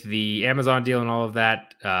 right? With the Amazon deal and all of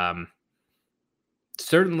that.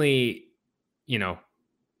 Certainly,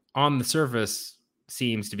 on the surface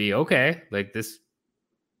seems to be okay. Like this,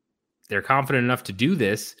 they're confident enough to do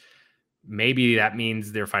this. Maybe that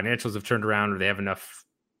means their financials have turned around, or they have enough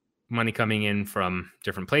money coming in from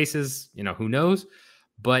different places. Who knows?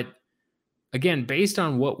 But again, based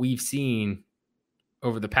on what we've seen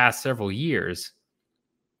over the past several years,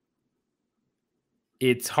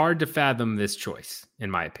 it's hard to fathom this choice, in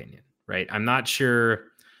my opinion, right? I'm not sure.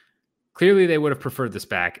 Clearly, they would have preferred this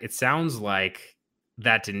back. It sounds like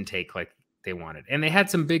that didn't take like they wanted. And they had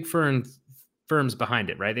some big firms behind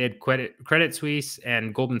it, right? They had Credit Suisse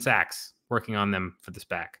and Goldman Sachs working on them for this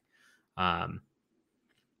back.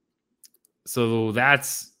 So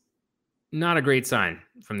that's not a great sign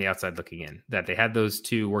from the outside looking in, that they had those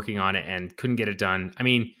two working on it and couldn't get it done. I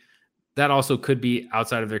mean, that also could be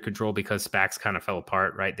outside of their control because SPACs kind of fell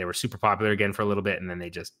apart, right? They were super popular again for a little bit, and then they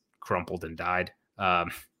just crumpled and died.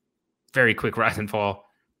 Very quick rise and fall.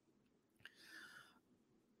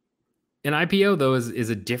 An IPO, though, is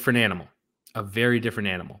a different animal, a very different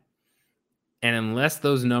animal. And unless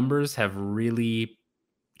those numbers have really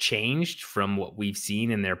changed from what we've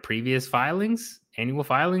seen in their previous filings, annual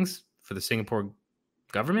filings for the Singapore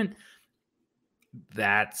government,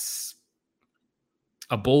 that's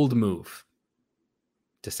a bold move,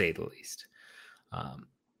 to say the least.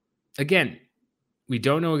 Again, we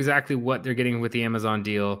don't know exactly what they're getting with the Amazon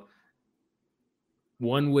deal.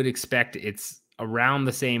 One would expect it's around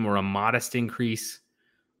the same or a modest increase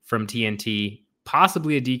from TNT,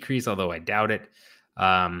 possibly a decrease, although I doubt it.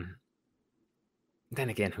 Then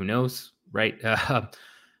again, who knows, right?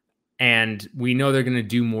 And we know they're going to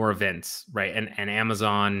do more events, right? And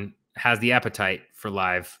Amazon has the appetite for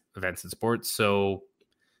live events and sports. So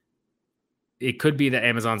it could be that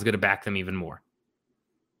Amazon's going to back them even more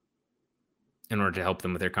in order to help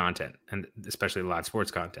them with their content, and especially live sports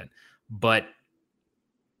content. But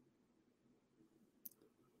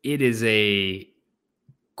it is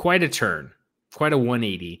quite a turn, quite a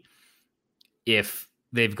 180 if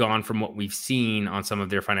they've gone from what we've seen on some of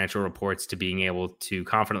their financial reports to being able to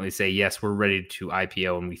confidently say, yes, we're ready to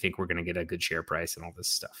IPO and we think we're going to get a good share price and all this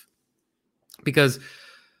stuff. Because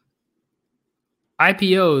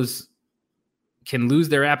IPOs can lose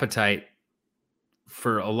their appetite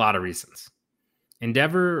for a lot of reasons.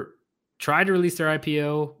 Endeavor tried to release their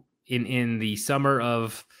IPO in the summer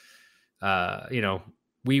of,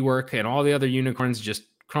 WeWork and all the other unicorns just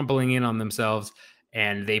crumpling in on themselves.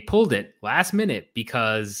 And they pulled it last minute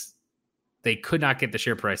because they could not get the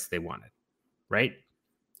share price they wanted, right?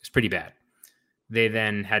 It's pretty bad. They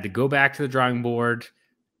then had to go back to the drawing board,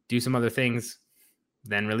 do some other things,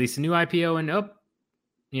 then release a new IPO, and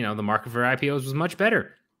the market for IPOs was much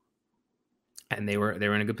better. And they were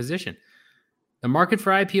in a good position. The market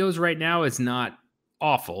for IPOs right now is not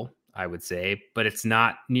awful, I would say, but it's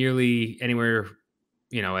not nearly anywhere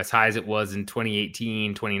as high as it was in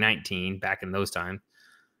 2018, 2019, back in those times.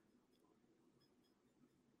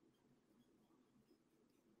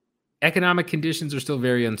 Economic conditions are still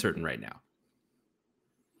very uncertain right now.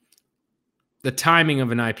 The timing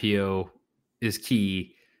of an IPO is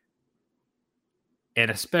key,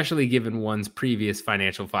 and especially given one's previous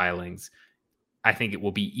financial filings, I think it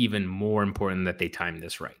will be even more important that they time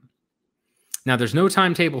this right. Now, there's no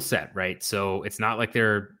timetable set, right? So it's not like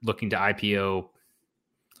they're looking to IPO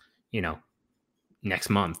next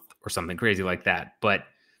month or something crazy like that. But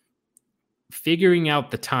figuring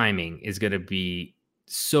out the timing is going to be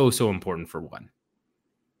so important for one.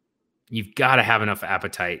 You've got to have enough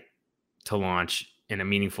appetite to launch in a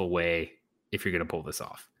meaningful way if you're going to pull this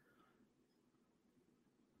off.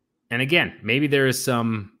 And again, maybe there is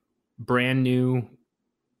some brand new,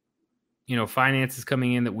 finances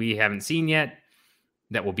coming in that we haven't seen yet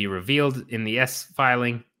that will be revealed in the S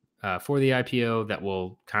filing for the IPO that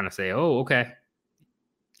will kind of say, oh, okay,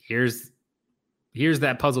 here's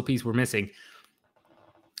that puzzle piece we're missing.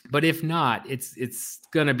 But if not, it's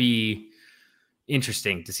going to be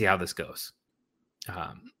interesting to see how this goes.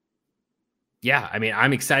 I'm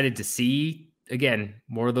excited to see, again,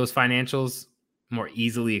 more of those financials more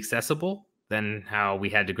easily accessible than how we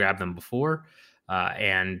had to grab them before.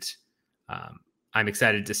 I'm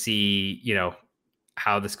excited to see,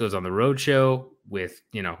 how this goes on the roadshow with,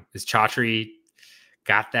 is Chaudhry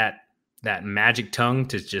got that magic tongue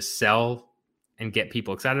to just sell and get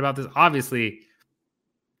people excited about this. Obviously,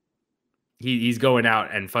 he's going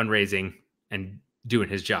out and fundraising and doing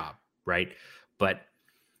his job, right? But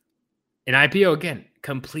an IPO, again,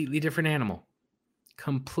 completely different animal.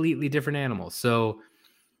 So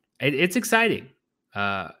it's exciting.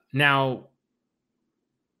 Now,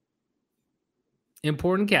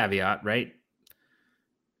 important caveat, right?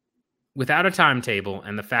 Without a timetable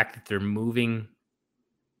and the fact that they're moving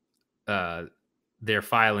their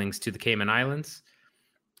filings to the Cayman Islands,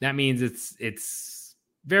 that means it's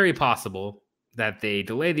very possible that they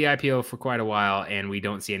delay the IPO for quite a while and we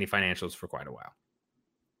don't see any financials for quite a while.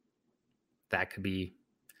 That could be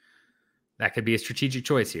a strategic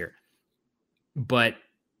choice here. But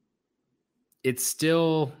it's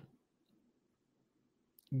still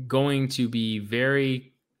going to be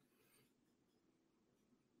very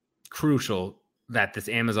crucial that this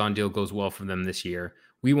Amazon deal goes well for them this year.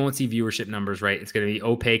 We won't see viewership numbers, right? It's going to be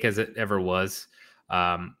opaque as it ever was.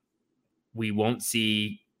 We won't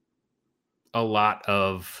see a lot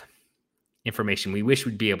of information we wish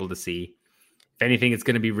we'd be able to see. If anything, it's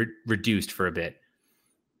going to be reduced for a bit.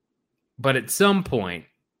 But at some point,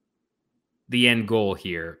 the end goal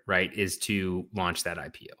here, right, is to launch that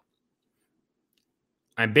IPO.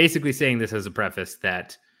 I'm basically saying this as a preface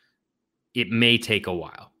that it may take a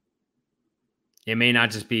while. It may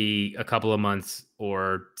not just be a couple of months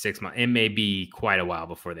or 6 months. It may be quite a while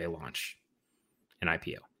before they launch an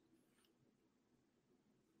IPO.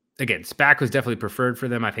 Again, SPAC was definitely preferred for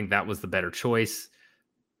them. I think that was the better choice.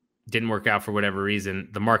 Didn't work out for whatever reason.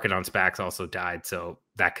 The market on SPACs also died, so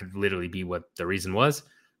that could literally be what the reason was.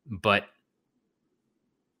 But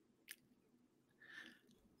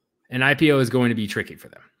an IPO is going to be tricky for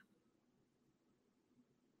them.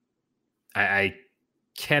 I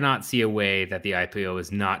cannot see a way that the IPO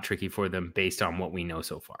is not tricky for them based on what we know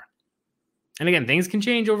so far. And again, things can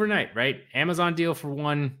change overnight, right? Amazon deal, for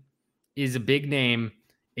one, is a big name.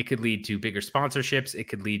 It could lead to bigger sponsorships. It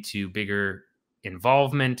could lead to bigger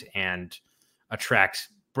involvement and attract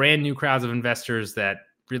brand new crowds of investors that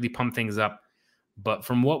really pump things up. But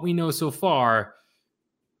from what we know so far,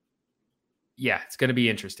 yeah, it's going to be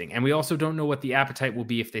interesting. And we also don't know what the appetite will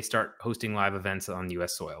be if they start hosting live events on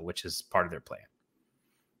U.S. soil, which is part of their plan.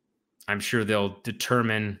 I'm sure they'll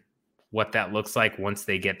determine what that looks like once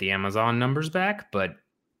they get the Amazon numbers back. But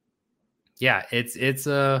yeah, it's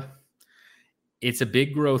a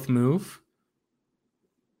big growth move,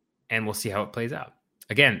 and we'll see how it plays out.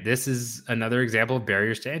 Again, this is another example of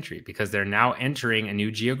barriers to entry because they're now entering a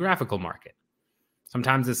new geographical market.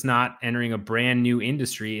 Sometimes it's not entering a brand new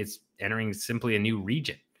industry. It's entering simply a new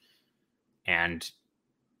region. And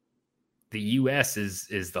the U.S.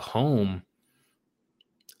 is the home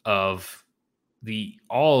of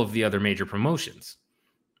all of the other major promotions.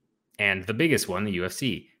 And the biggest one, the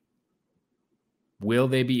UFC. Will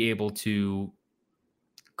they be able to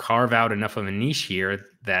carve out enough of a niche here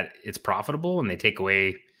that it's profitable and they take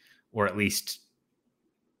away, or at least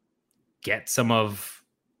get some of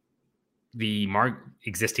the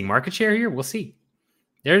existing market share here? We'll see.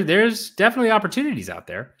 There's definitely opportunities out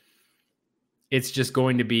there. It's just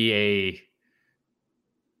going to be a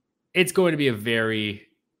very,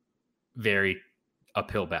 very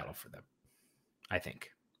uphill battle for them, I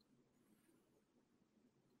think.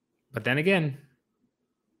 But then again,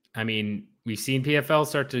 I mean, we've seen PFL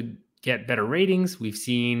start to get better ratings. We've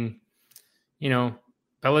seen,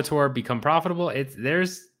 Bellator become profitable.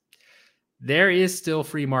 There is still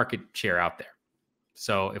free market share out there.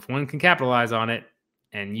 So if one can capitalize on it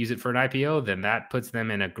and use it for an IPO, then that puts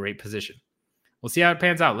them in a great position. We'll see how it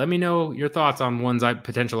pans out. Let me know your thoughts on one's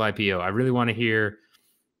potential IPO. I really want to hear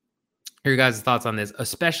your guys' thoughts on this,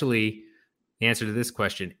 especially the answer to this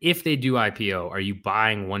question. If they do IPO, are you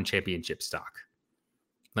buying one championship stock?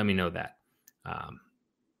 Let me know that.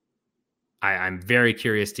 I'm very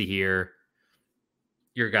curious to hear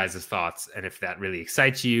your guys' thoughts and if that really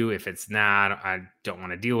excites you. If it's not, I don't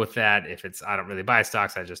want to deal with that. If it's, I don't really buy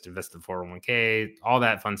stocks, I just invest in 401k, all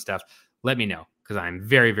that fun stuff. Let me know because I'm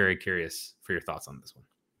very, very curious for your thoughts on this one.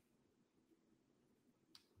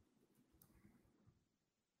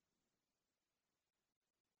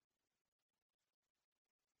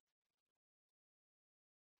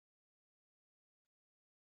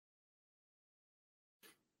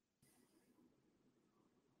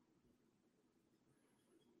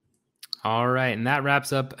 All right, and that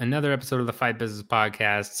wraps up another episode of the Fight Business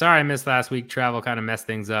Podcast. Sorry I missed last week. Travel kind of messed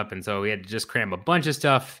things up, and so we had to just cram a bunch of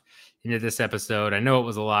stuff into this episode. I know it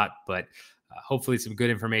was a lot, but hopefully some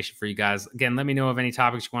good information for you guys. Again, let me know of any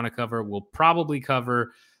topics you want to cover. We'll probably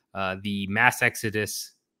cover the mass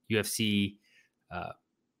exodus UFC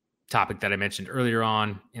topic that I mentioned earlier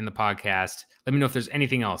on in the podcast. Let me know if there's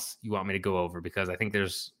anything else you want me to go over, because I think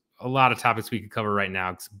there's a lot of topics we could cover right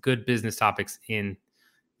now. Some good business topics in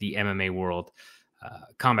the MMA world,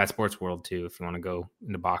 combat sports world too, if you want to go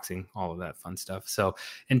into boxing, all of that fun stuff. So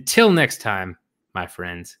until next time, my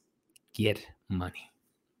friends, get money.